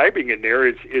got describing in there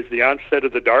is the onset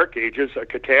of the Dark Ages. A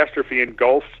catastrophe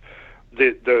engulfs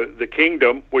the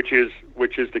kingdom, which is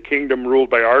the kingdom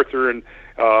ruled by Arthur, and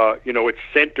its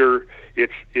center,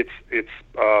 its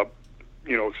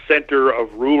center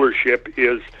of rulership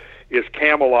is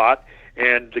Camelot,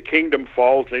 and the kingdom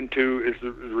falls into, as the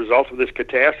result of this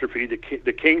catastrophe,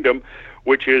 the kingdom,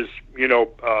 which is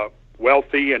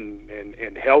wealthy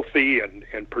and healthy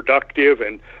and productive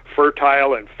and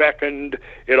fertile and fecund,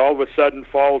 it all of a sudden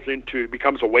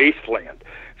becomes a wasteland.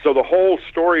 So the whole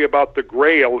story about the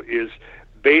Grail is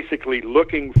basically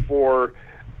looking for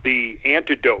the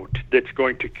antidote that's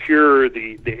going to cure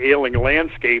the ailing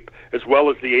landscape as well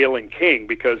as the ailing king,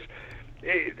 because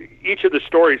each of the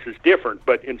stories is different,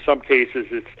 but in some cases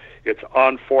it's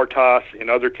Anfortas, in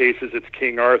other cases it's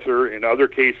King Arthur, in other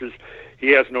cases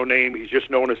he has no name, he's just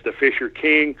known as the Fisher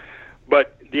King.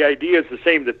 But the idea is the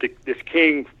same, that this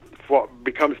king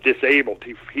becomes disabled,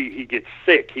 he gets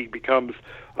sick, he becomes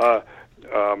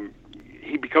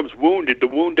wounded, the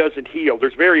wound doesn't heal.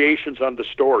 There's variations on the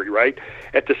story, right?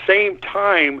 At the same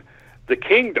time, the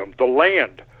kingdom, the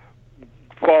land,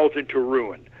 falls into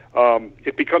ruin.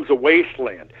 It becomes a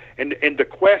wasteland. And the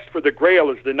quest for the Grail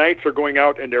is the knights are going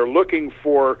out and they're looking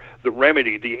for the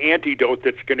remedy, the antidote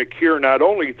that's going to cure not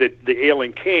only the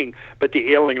ailing king, but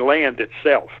the ailing land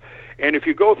itself. And if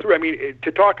you go through, I mean,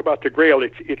 to talk about the Grail,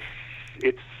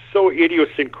 it's so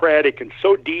idiosyncratic and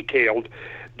so detailed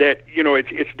that,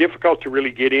 it's difficult to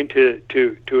really get into it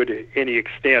to any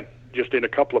extent just in a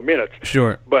couple of minutes.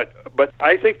 Sure. But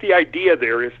I think the idea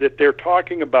there is that they're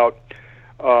talking about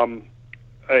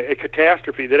a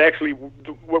catastrophe that actually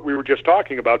what we were just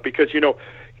talking about, because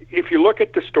if you look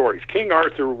at the stories, King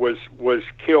Arthur was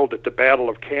killed at the Battle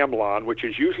of Camelon, which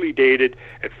is usually dated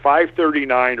at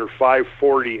 539 or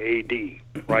 540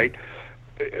 AD, right?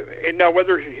 And now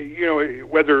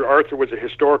whether Arthur was a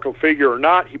historical figure or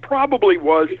not, he probably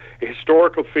was a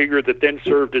historical figure that then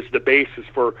served as the basis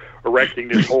for erecting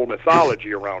this whole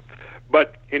mythology around.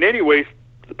 But in any way,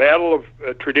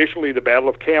 traditionally the Battle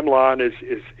of Camelon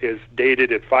is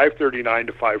dated at 539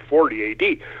 to 540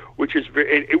 AD, which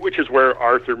is where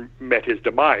Arthur met his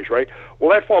demise, right?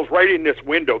 Well, that falls right in this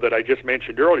window that I just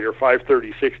mentioned earlier,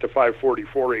 536 to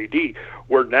 544 AD,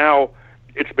 where now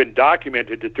it's been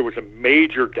documented that there was a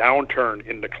major downturn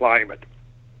in the climate.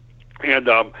 And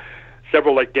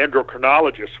several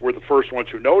dendrochronologists were the first ones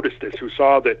who noticed this, who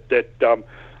saw that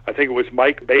I think it was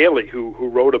Mike Bailey who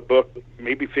wrote a book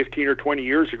maybe 15 or 20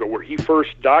 years ago where he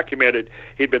first documented,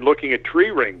 he'd been looking at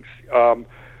tree rings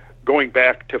going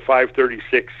back to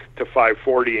 536 to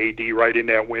 540 AD, right in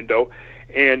that window.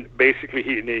 And basically,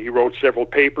 he wrote several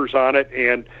papers on it.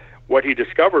 And what he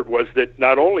discovered was that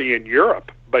not only in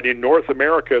Europe, but in North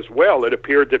America as well, it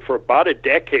appeared that for about a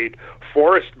decade,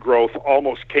 forest growth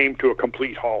almost came to a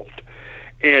complete halt.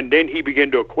 And then he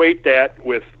began to equate that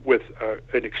with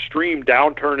an extreme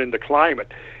downturn in the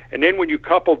climate. And then when you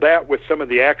couple that with some of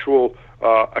the actual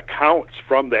accounts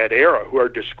from that era who are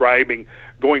describing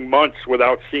going months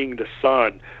without seeing the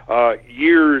sun,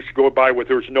 years go by where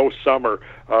there's no summer,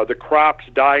 the crops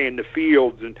die in the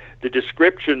fields, and the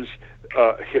descriptions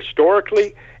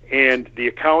historically and the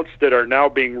accounts that are now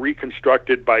being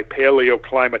reconstructed by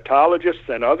paleoclimatologists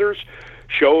and others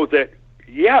show that,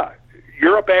 yeah,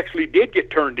 Europe actually did get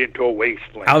turned into a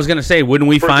wasteland. I was going to say, wouldn't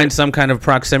we find some kind of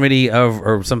proximity of,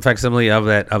 or some facsimile of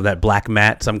that black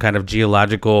mat, some kind of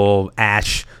geological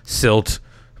ash silt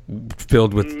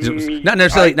filled with not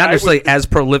necessarily as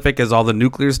prolific as all the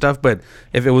nuclear stuff, but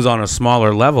if it was on a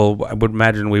smaller level, I would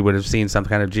imagine we would have seen some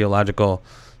kind of geological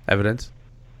evidence.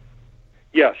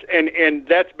 Yes, and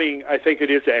that's I think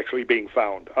it is actually being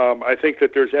found. I think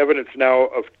that there's evidence now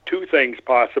of two things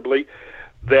possibly,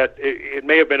 that it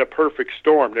may have been a perfect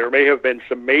storm. There may have been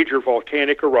some major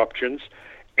volcanic eruptions,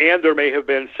 and there may have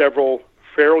been several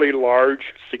fairly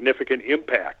large, significant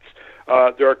impacts.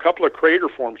 There are a couple of crater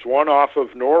forms, one off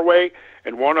of Norway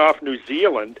and one off New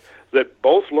Zealand, that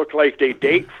both look like they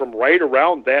date from right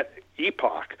around that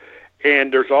epoch.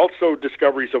 And there's also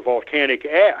discoveries of volcanic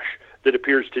ash that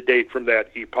appears to date from that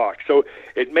epoch. So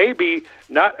it may be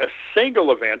not a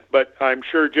single event, but I'm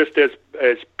sure just as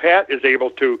Pat is able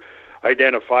to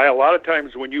identify, a lot of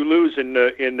times when you lose in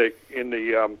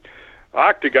the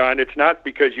octagon, it's not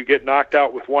because you get knocked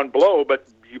out with one blow, but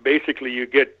you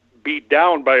get beat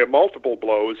down by multiple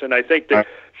blows. And I think that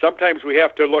sometimes we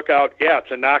have to look out, it's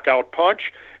a knockout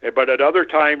punch, but at other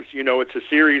times, it's a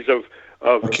series of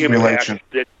impacts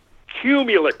that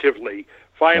cumulatively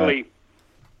finally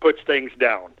puts things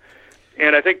down.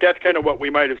 And I think that's kind of what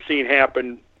we might have seen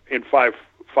happen in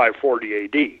 540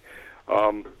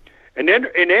 AD. And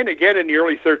then again in the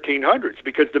early 1300s,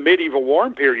 because the medieval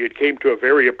warm period came to a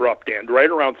very abrupt end, right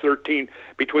around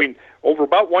over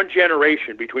about one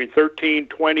generation, between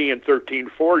 1320 and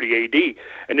 1340 AD,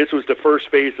 and this was the first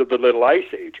phase of the Little Ice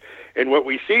Age. And what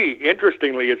we see,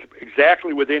 interestingly, is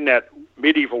exactly within that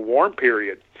medieval warm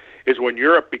period is when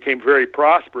Europe became very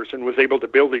prosperous and was able to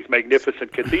build these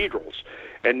magnificent cathedrals.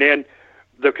 And then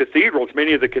the cathedrals,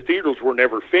 many of the cathedrals were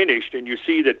never finished, and you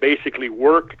see that basically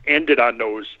work ended on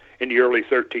those in the early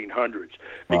 1300s.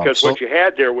 Because what you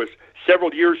had there was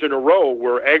several years in a row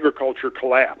where agriculture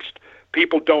collapsed.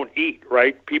 People don't eat,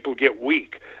 right? People get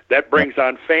weak. That brings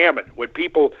on famine. When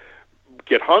people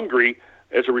get hungry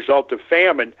as a result of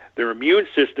famine, their immune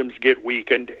systems get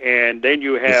weakened, and then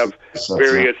you have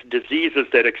various diseases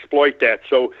that exploit that.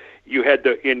 So you had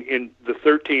in the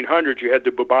 1300s, you had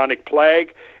the bubonic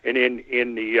plague, and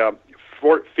in the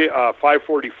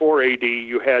 544 AD,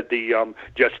 you had the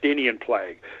Justinian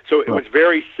plague. So it was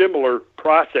very similar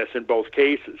process in both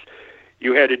cases.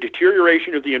 You had a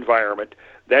deterioration of the environment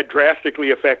that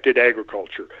drastically affected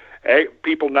agriculture.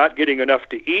 People not getting enough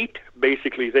to eat,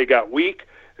 basically they got weak.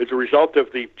 As a result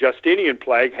of the Justinian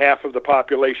plague, half of the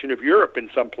population of Europe in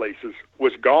some places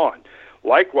was gone.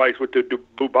 Likewise, with the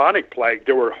bubonic plague,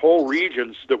 there were whole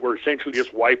regions that were essentially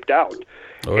just wiped out.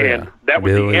 And that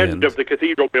was the end of the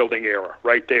cathedral building era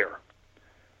right there.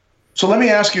 So let me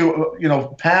ask you,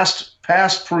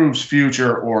 past proves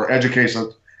future or educates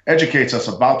us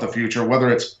about the future, whether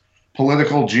it's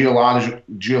political,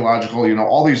 geological,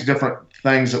 all these different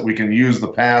things that we can use the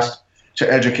past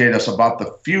to educate us about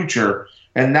the future.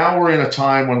 And now we're in a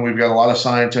time when we've got a lot of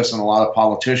scientists and a lot of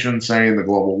politicians saying the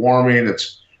global warming,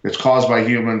 it's caused by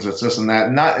humans, it's this and that.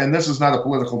 And this is not a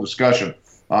political discussion.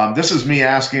 This is me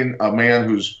asking a man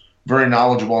who's very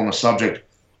knowledgeable on the subject,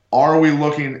 are we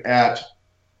looking at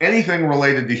anything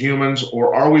related to humans,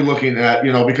 or are we looking at,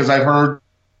 because I've heard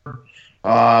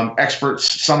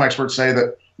some experts say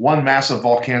that one massive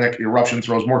volcanic eruption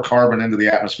throws more carbon into the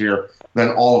atmosphere than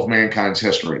all of mankind's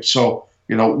history. So,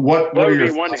 what are your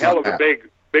thoughts on that? One hell of a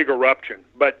big eruption.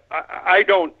 But I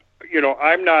don't,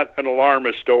 I'm not an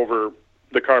alarmist over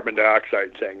the carbon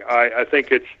dioxide thing. I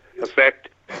think its effect,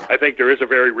 I think there is a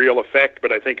very real effect,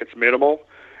 but I think it's minimal.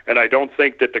 And I don't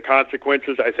think that the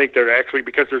consequences, I think they're actually,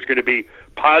 because there's going to be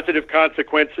positive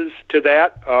consequences to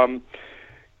that.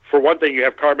 For one thing, you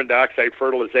have carbon dioxide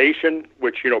fertilization,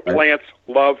 which, plants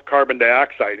love carbon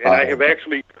dioxide. And I have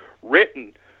actually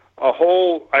written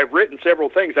I've written several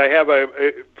things. I have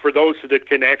for those that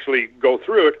can actually go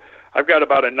through it, I've got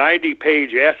about a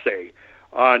 90-page essay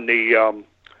on the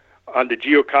on the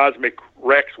Geocosmic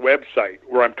Rex website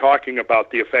where I'm talking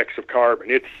about the effects of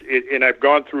carbon. And I've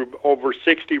gone through over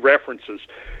 60 references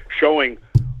showing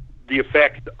the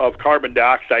effect of carbon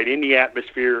dioxide in the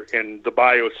atmosphere and the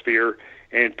biosphere,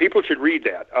 and people should read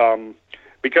that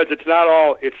because it's not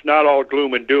all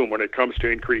gloom and doom when it comes to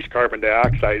increased carbon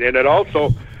dioxide. And it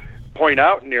also point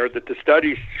out in there that the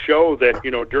studies show that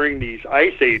during these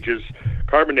ice ages,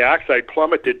 carbon dioxide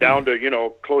plummeted down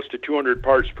to close to 200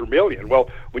 parts per million. Well,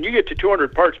 when you get to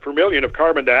 200 parts per million of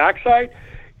carbon dioxide,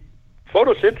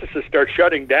 photosynthesis starts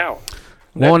shutting down.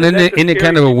 Well, and isn't it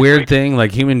kind of a weird thing?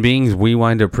 Like human beings, we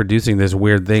wind up producing this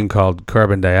weird thing called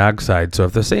carbon dioxide. So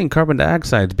if they're saying carbon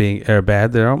dioxide are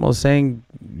bad, they're almost saying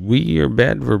we are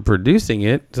bad for producing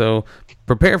it. So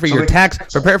prepare for your tax.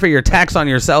 Prepare for your tax on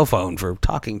your cell phone for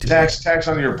talking to tax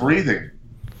on your breathing.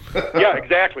 Yeah,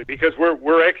 exactly. Because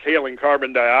we're exhaling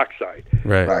carbon dioxide.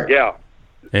 Right. Yeah.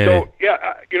 So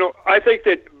I think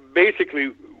that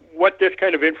basically what this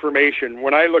kind of information,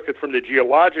 when I look at it from the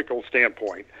geological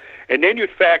standpoint, and then you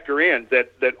factor in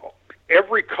that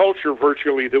every culture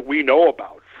virtually that we know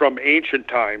about from ancient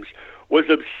times was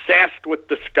obsessed with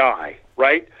the sky,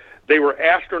 right? They were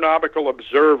astronomical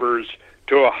observers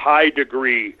to a high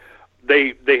degree.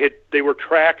 They were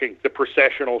tracking the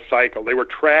precessional cycle. They were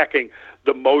tracking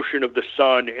the motion of the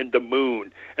sun and the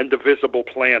moon and the visible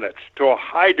planets to a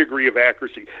high degree of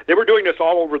accuracy. They were doing this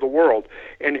all over the world.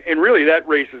 And really that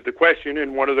raises the question,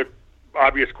 and one of the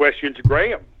obvious questions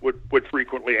Graham would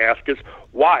frequently ask is,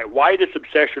 why? Why this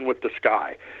obsession with the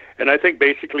sky? And I think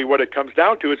basically what it comes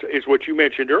down to is what you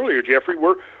mentioned earlier, Jeffrey.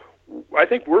 I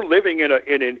think we're living in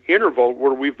an interval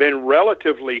where we've been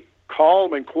relatively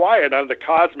calm and quiet on the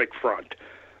cosmic front.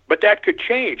 But that could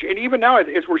change. And even now,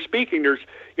 as we're speaking, there's,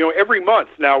 every month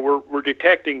now we're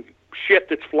detecting shit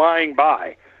that's flying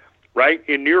by, right?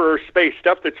 In near Earth space,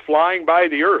 stuff that's flying by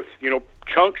the Earth,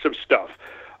 chunks of stuff.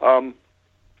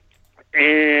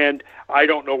 And I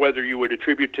don't know whether you would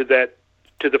attribute to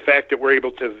the fact that we're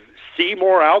able to see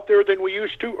more out there than we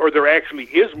used to, or there actually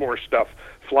is more stuff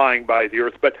flying by the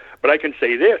Earth. But I can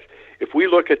say this. If we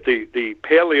look at the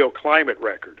paleoclimate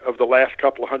record of the last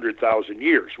couple of 100,000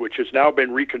 years, which has now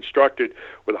been reconstructed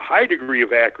with a high degree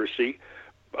of accuracy,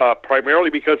 primarily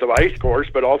because of ice cores,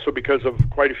 but also because of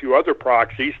quite a few other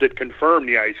proxies that confirm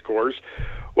the ice cores,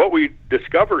 what we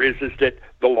discover is that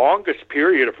the longest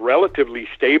period of relatively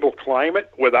stable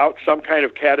climate without some kind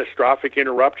of catastrophic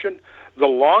interruption, the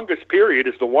longest period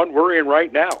is the one we're in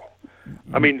right now.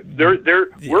 I mean,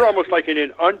 we're almost like in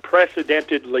an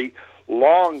unprecedentedly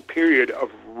long period of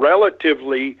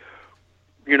relatively,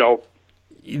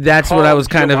 that's what I was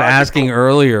kind of asking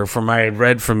earlier I had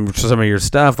read from some of your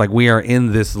stuff. Like, we are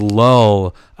in this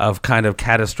lull of kind of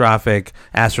catastrophic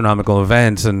astronomical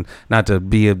events, and not to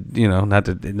be not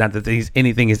that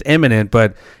anything is imminent,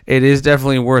 but it is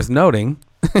definitely worth noting,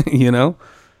 Well,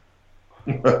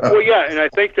 yeah, and I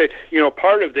think that,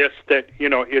 part of this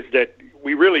is that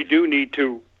we really do need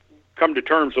to come to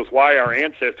terms with why our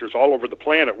ancestors all over the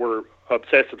planet were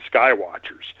obsessive sky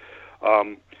watchers.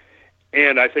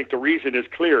 And I think the reason is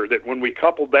clear, that when we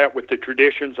coupled that with the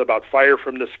traditions about fire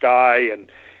from the sky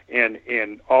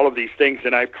and all of these things,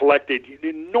 and I've collected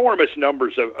enormous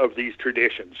numbers of these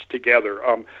traditions together.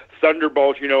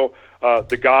 Thunderbolts,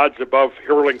 the gods above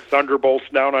hurling thunderbolts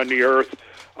down on the earth.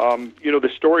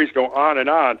 The stories go on and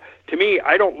on. To me,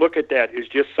 I don't look at that as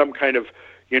just some kind of,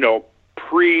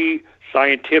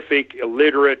 pre-scientific,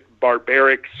 illiterate,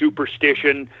 barbaric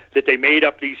superstition that they made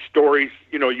up these stories.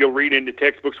 You'll read into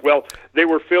textbooks, well, they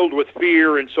were filled with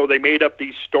fear, and so they made up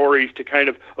these stories to kind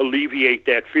of alleviate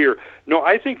that fear. No,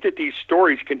 I think that these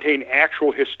stories contain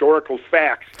actual historical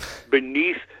facts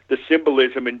beneath the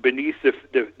symbolism and beneath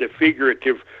the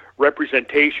figurative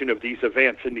representation of these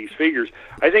events and these figures.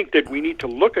 I think that we need to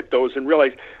look at those and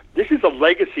realize this is a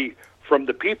legacy from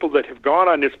the people that have gone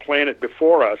on this planet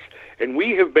before us, and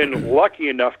we have been lucky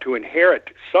enough to inherit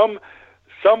some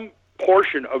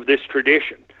portion of this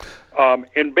tradition.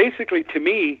 And basically, to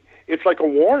me, it's like a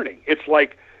warning. It's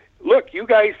like, look, you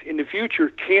guys in the future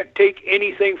can't take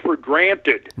anything for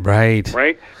granted. Right.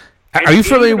 Right. Are you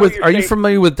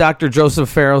familiar with Dr. Joseph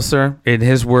Farrell, sir, in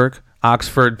his work,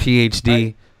 Oxford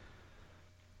PhD?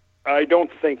 I don't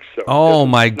think so. Oh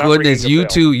my goodness, you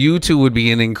two would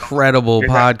be an incredible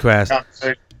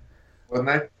podcast. Wouldn't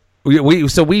they?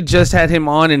 We just had him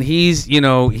on, and he's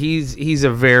a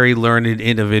very learned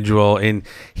individual, and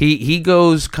he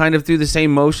goes kind of through the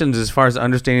same motions as far as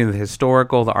understanding the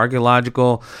historical, the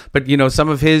archaeological, but some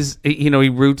of his he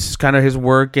roots kind of his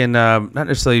work in not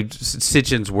necessarily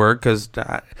Sitchin's work, because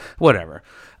whatever.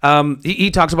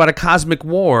 He talks about a cosmic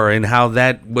war and how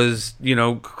that was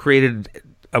created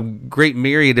a great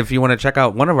myriad. If you want to check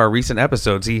out one of our recent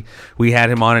episodes, we had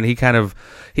him on, and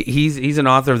he's an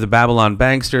author of the Babylon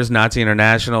Banksters, Nazi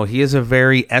International. He has a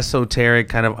very esoteric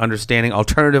kind of understanding,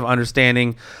 alternative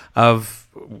understanding of,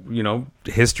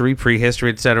 history,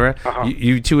 prehistory, etc.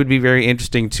 You two would be very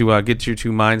interesting to get your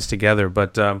two minds together.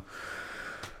 But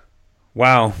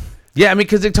wow. Yeah, I mean,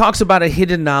 because it talks about a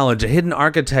hidden knowledge, a hidden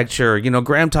architecture.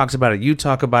 Graham talks about it. You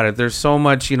talk about it. There's so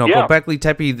much, Göbekli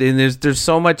Tepe, and there's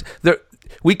so much there.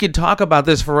 We could talk about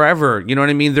this forever. You know what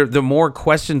I mean? The more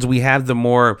questions we have, the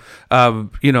more,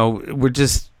 it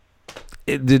just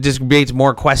creates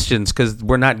more questions because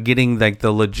we're not getting like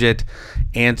the legit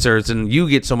answers, and you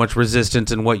get so much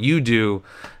resistance in what you do,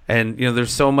 and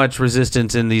there's so much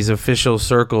resistance in these official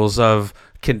circles of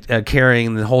carrying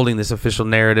and holding this official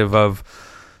narrative of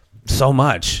so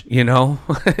much,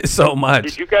 so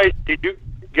much. Did you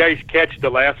guys catch the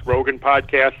last Rogan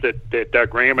podcast that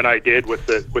Graham and I did with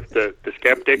the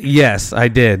skeptics? Yes, I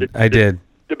did.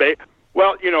 Debate.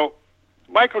 Well,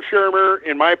 Michael Shermer,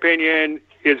 in my opinion,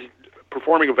 is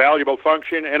performing a valuable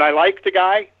function, and I like the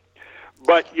guy,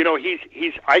 but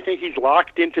I think he's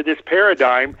locked into this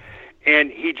paradigm, and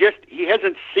he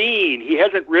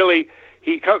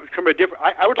comes from a different.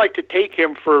 I would like to take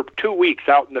him for 2 weeks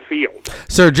out in the field.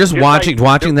 Sir, just watching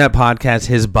that podcast,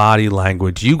 his body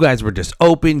language, you guys were just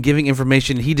open, giving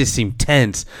information. He just seemed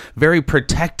tense, very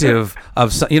protective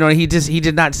of. He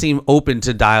did not seem open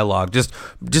to dialogue. Just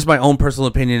my own personal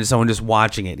opinion as someone just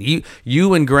watching it.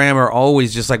 You and Graham are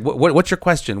always just like, what's your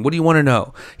question? What do you want to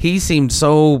know? He seemed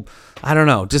so, I don't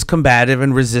know, just combative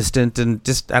and resistant, and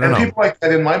just I don't know. People like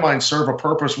that, in my mind, serve a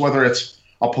purpose, whether it's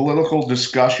a political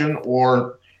discussion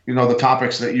or the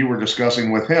topics that you were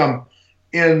discussing with him,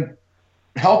 in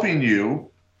helping you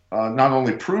not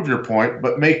only prove your point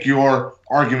but make your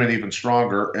argument even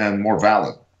stronger and more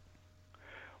valid.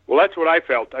 Well, that's what I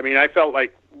felt. I mean, I felt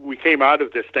like we came out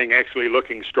of this thing actually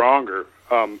looking stronger,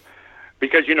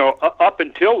 because up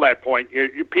until that point,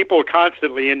 people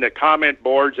constantly in the comment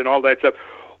boards and all that stuff.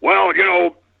 Well,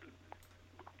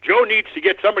 Joe needs to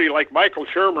get somebody like Michael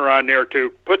Shermer on there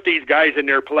to put these guys in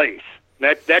their place.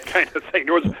 That kind of thing.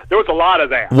 There was a lot of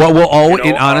that. What will always,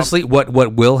 and honestly, what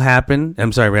will happen?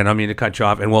 I'm sorry, Rand, I don't mean to cut you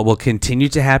off. And what will continue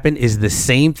to happen is the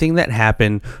same thing that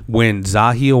happened when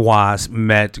Zahi Hawass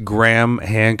met Graham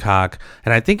Hancock,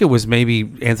 and I think it was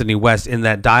maybe Anthony West in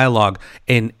that dialogue.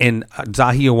 And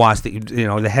Zahi Hawass,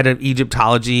 the head of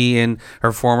Egyptology and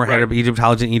her former head of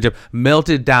Egyptology in Egypt,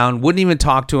 melted down, wouldn't even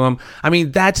talk to him. I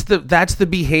mean, that's the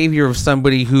behavior of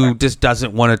somebody who just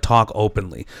doesn't want to talk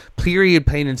openly. Period,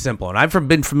 plain and simple. And I've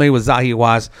been familiar with Zahi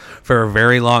Hawass for a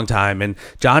very long time, and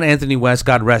John Anthony West,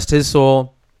 God rest his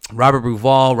soul, Robert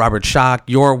Bruval, Robert Schoch,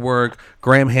 your work,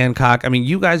 Graham Hancock. I mean,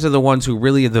 you guys are the ones who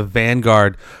really are the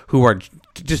vanguard, who are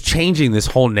just changing this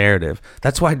whole narrative.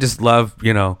 That's why I just love,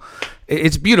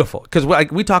 it's beautiful, because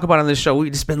like we talk about on this show,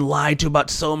 we've just been lied to about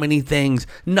so many things.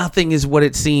 Nothing is what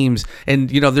it seems, and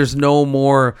there's no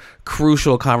more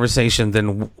crucial conversation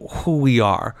than who we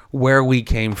are, where we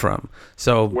came from.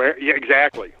 So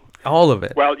exactly. All of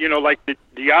it. Well, like the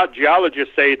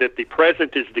geologists say that the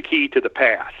present is the key to the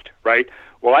past, right?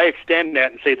 Well, I extend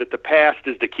that and say that the past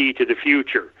is the key to the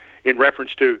future, in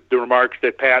reference to the remarks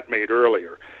that Pat made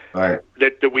earlier. Right.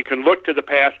 That we can look to the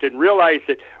past and realize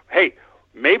that, hey,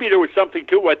 maybe there was something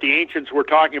to what the ancients were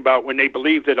talking about when they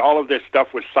believed that all of this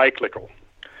stuff was cyclical.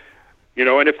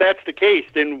 And if that's the case,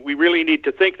 then we really need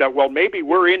to think that, well, maybe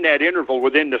we're in that interval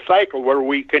within the cycle where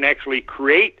we can actually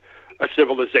create a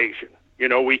civilization.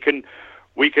 We can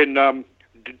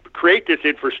create this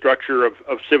infrastructure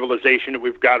of civilization that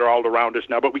we've got all around us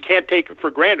now, but we can't take it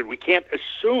for granted. We can't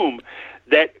assume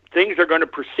that things are going to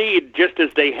proceed just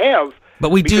as they have. But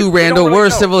we do, Randall. We're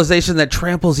a civilization that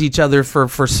tramples each other for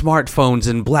smartphones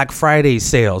and Black Friday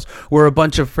sales. We're a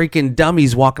bunch of freaking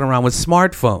dummies walking around with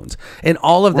smartphones. And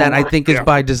all of that, I think, is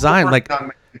by design.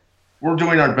 We're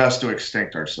doing our best to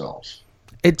extinct ourselves.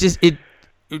 It just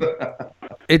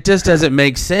doesn't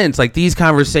make sense. Like these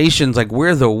conversations, like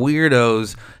we're the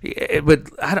weirdos, but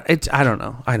I don't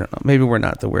know. Maybe we're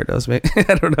not the weirdos. Maybe,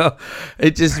 I don't know.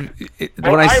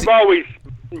 I've always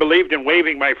believed in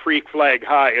waving my freak flag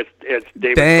high, as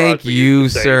David. Thank Crosby you,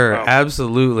 used to say. sir. Oh.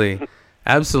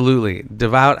 Absolutely,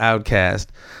 devout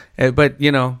outcast. But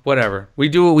whatever, we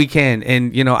do what we can,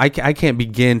 and I can't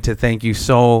begin to thank you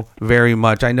so very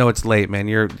much. I know it's late, man.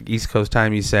 You're East Coast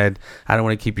time. You said I don't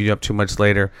want to keep you up too much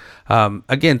later.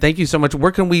 Again, thank you so much.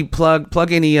 Where can we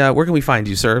plug any? Where can we find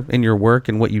you, sir, in your work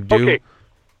and what you do? Okay.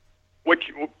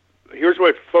 Here's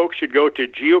what folks should go to: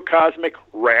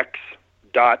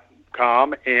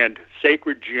 geocosmicrex.com and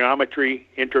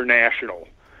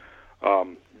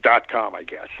sacredgeometryinternational.com, I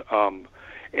guess.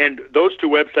 And those two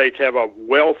websites have a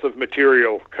wealth of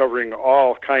material covering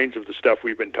all kinds of the stuff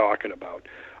we've been talking about.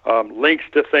 Links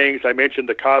to things. I mentioned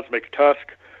the Cosmic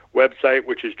Tusk website,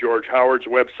 which is George Howard's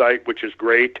website, which is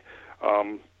great.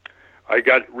 I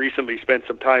got recently spent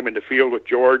some time in the field with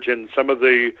George and some of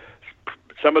the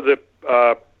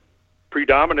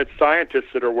predominant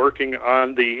scientists that are working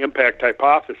on the impact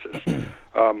hypothesis,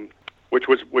 which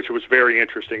was very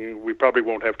interesting. We probably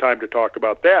won't have time to talk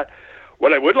about that.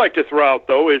 What I would like to throw out,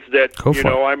 though, is that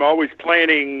I'm always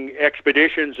planning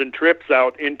expeditions and trips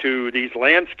out into these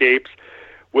landscapes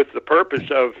with the purpose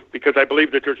of, because I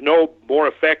believe that there's no more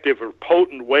effective or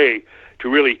potent way to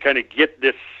really kind of get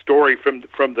this story from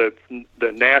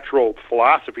the natural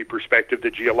philosophy perspective,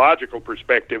 the geological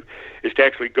perspective, is to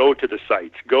actually go to the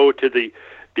sites, go to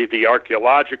the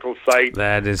archaeological site,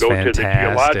 that is go fantastic. to the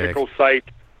geological site.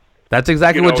 That's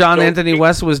exactly what John Anthony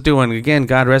West was doing. Again,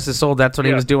 God rest his soul, that's what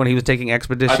he was doing. He was taking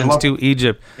expeditions to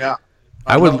Egypt. Yeah.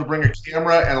 I'd love to bring a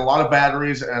camera and a lot of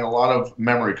batteries and a lot of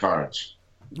memory cards.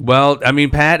 Well, I mean,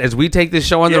 Pat, as we take this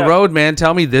show on the road, man,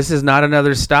 tell me this is not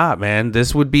another stop, man.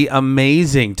 This would be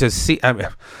amazing to see. I mean,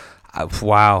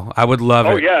 wow, I would love it.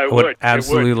 Oh yeah, it would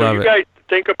absolutely love it. You guys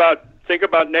think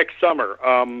about next summer,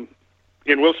 and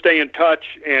we'll stay in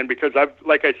touch. And because I've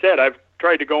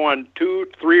tried to go on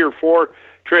 2, 3, or 4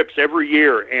 trips every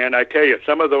year, and I tell you,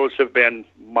 some of those have been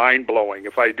mind-blowing,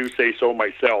 if I do say so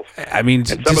myself. I mean,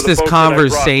 just this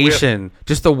conversation,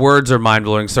 just the words are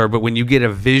mind-blowing, sir, but when you get a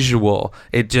visual,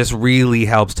 it just really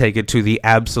helps take it to the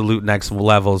absolute next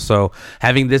level. So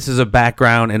having this as a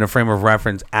background and a frame of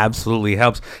reference absolutely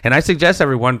helps. And I suggest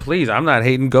everyone, please, I'm not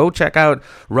hating, go check out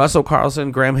Russell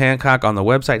Carlson, Graham Hancock on the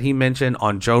website he mentioned,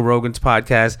 on Joe Rogan's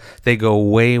podcast. They go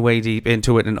way, way deep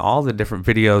into it in all the different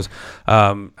videos.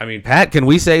 I mean, Pat, can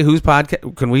we say whose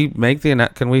podcast?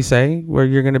 Can we say where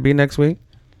you're going to be next week?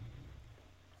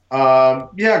 Yeah,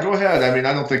 go ahead. I mean,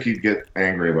 I don't think he'd get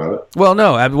angry about it. Well,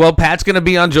 no. Well, Pat's going to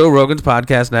be on Joe Rogan's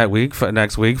podcast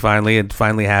next week.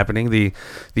 Finally happening. The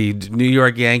New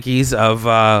York Yankees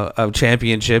of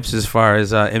championships as far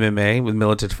as MMA with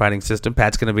Militant Fighting System.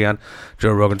 Pat's going to be on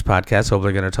Joe Rogan's podcast. Hope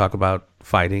they're going to talk about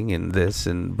fighting and this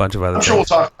and a bunch of other things. We'll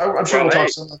talk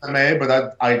some MMA,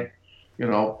 but I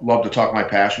love to talk my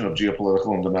passion of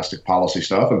geopolitical and domestic policy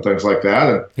stuff and things like that.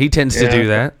 And he tends to do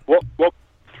that. Well,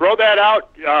 throw that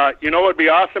out. It'd be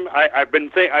awesome. I've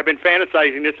been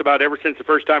fantasizing this about ever since the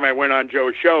first time I went on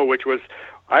Joe's show, which was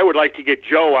I would like to get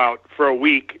Joe out for a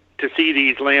week to see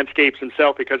these landscapes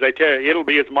himself, because I tell you, it'll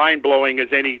be as mind-blowing as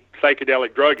any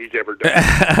psychedelic drug he's ever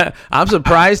done. I'm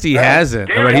surprised he hasn't.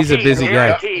 But he's a busy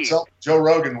guy. Joe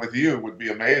Rogan with you would be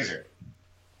amazing.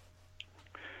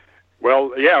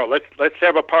 Well, yeah, let's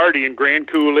have a party in Grand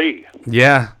Coulee.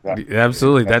 Yeah,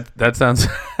 absolutely. That sounds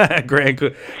Grand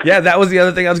Coulee. Yeah, that was the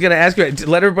other thing I was going to ask you.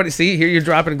 Let everybody see here. You're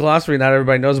dropping glossary. Not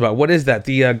everybody knows about. What is that?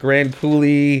 The Grand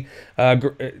Coulee.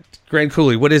 Grand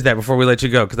Coulee. What is that? Before we let you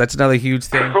go, because that's another huge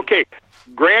thing. Okay.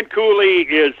 Grand Coulee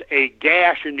is a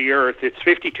gash in the earth. It's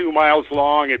 52 miles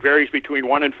long. It varies between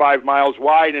 1 and 5 miles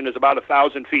wide and is about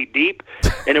 1,000 feet deep.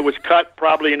 And it was cut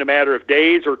probably in a matter of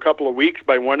days or a couple of weeks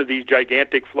by one of these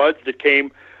gigantic floods that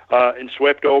came and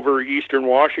swept over eastern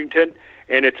Washington.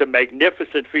 And it's a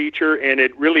magnificent feature, and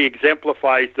it really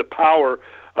exemplifies the power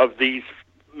of these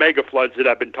mega floods that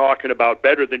I've been talking about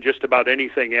better than just about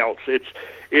anything else.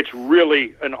 It's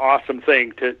really an awesome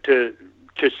thing to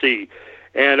see.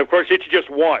 And of course, it's just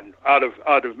one out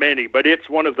of many, but it's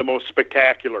one of the most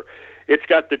spectacular. It's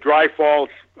got the Dry Falls,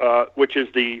 which is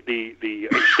the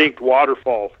extinct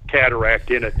waterfall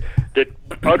cataract in it, that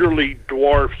utterly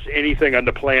dwarfs anything on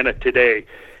the planet today.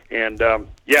 And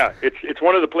it's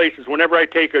one of the places. Whenever I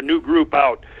take a new group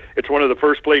out, it's one of the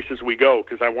first places we go,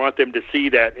 because I want them to see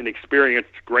that and experience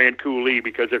Grand Coulee,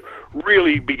 because it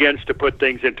really begins to put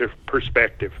things into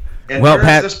perspective. And well,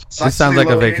 Pat, this sounds like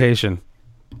a vacation.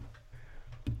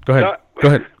 Go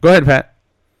ahead, Pat.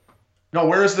 No,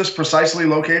 where is this precisely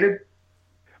located?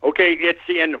 Okay, it's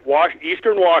in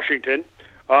eastern Washington,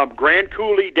 Grand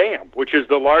Coulee Dam, which is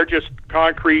the largest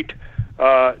concrete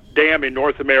dam in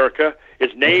North America, is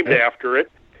named after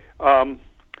it. I'm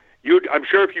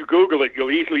sure if you Google it,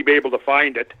 you'll easily be able to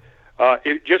find it.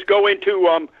 Just go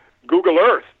into Google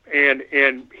Earth and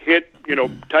hit,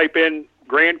 type in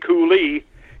Grand Coulee,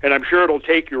 and I'm sure it'll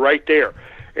take you right there.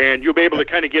 And you'll be able to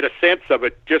kind of get a sense of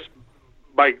it just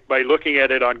by looking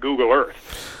at it on Google Earth.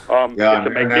 It's a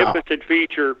magnificent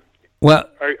feature. Well,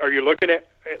 are you looking at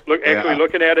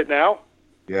looking at it now?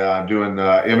 Yeah, I'm doing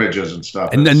images and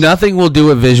stuff. And nothing will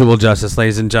do it visual justice,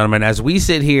 ladies and gentlemen. As we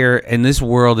sit here in this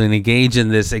world and engage in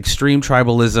this extreme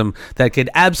tribalism that could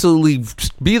absolutely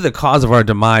be the cause of our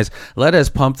demise, let us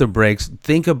pump the brakes.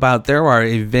 Think about there are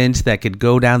events that could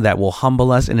go down that will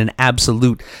humble us in an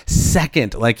absolute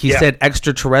second. Like he said,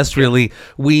 extraterrestrially,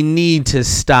 we need to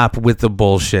stop with the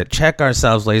bullshit. Check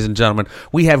ourselves, ladies and gentlemen.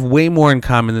 We have way more in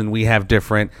common than we have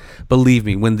different. Believe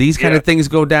me, when these kind of things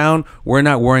go down, we're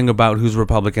not worrying about who's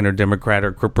Republican or Democrat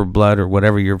or Crip or Blood or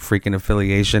whatever your freaking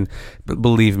affiliation. But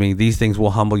believe me, these things will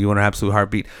humble you in an absolute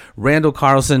heartbeat. Randall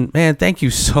Carlson, man, thank you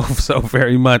so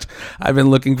very much. I've been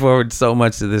looking forward so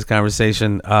much to this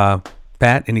conversation.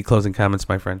 Pat, any closing comments,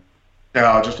 my friend?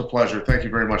 Yeah, just a pleasure. Thank you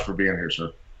very much for being here,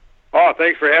 sir. Oh,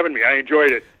 thanks for having me. I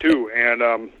enjoyed it too,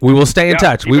 and we will stay in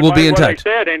touch. We will be in touch. I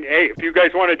said, and hey, if you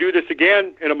guys want to do this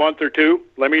again in a month or two,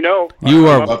 let me know. You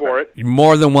I'm are up for it.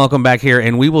 more than welcome back here,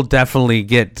 and we will definitely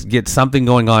get something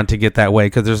going on to get that way,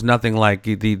 because there's nothing like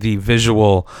the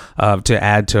visual to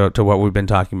add to what we've been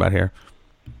talking about here.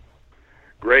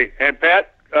 Great, and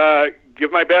Pat,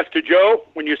 give my best to Joe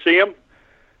when you see him.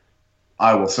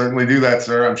 I will certainly do that,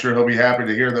 sir. I'm sure he'll be happy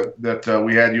to hear that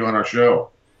we had you on our show.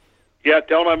 Yeah,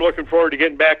 tell him I'm looking forward to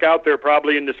getting back out there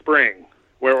probably in the spring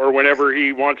or whenever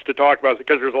he wants to talk about it,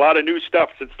 because there's a lot of new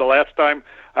stuff since the last time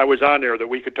I was on there that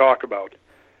we could talk about.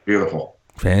 Beautiful.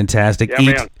 Fantastic.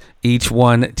 Yeah, each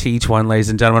one teach one, ladies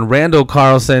and gentlemen. Randall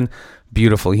Carlson,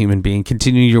 beautiful human being.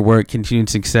 Continue your work, continued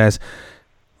success.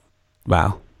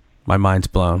 Wow, my mind's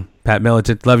blown. Pat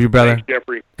Militant, love you, brother. Thanks,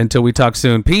 Jeffrey. Until we talk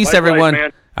soon. Peace, Likewise, everyone.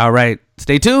 man. All right,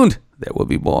 stay tuned. There will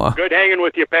be more. Good hanging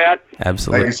with you, Pat.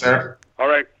 Absolutely. Thank you, sir. All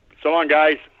right. So long,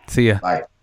 guys. See ya. Bye.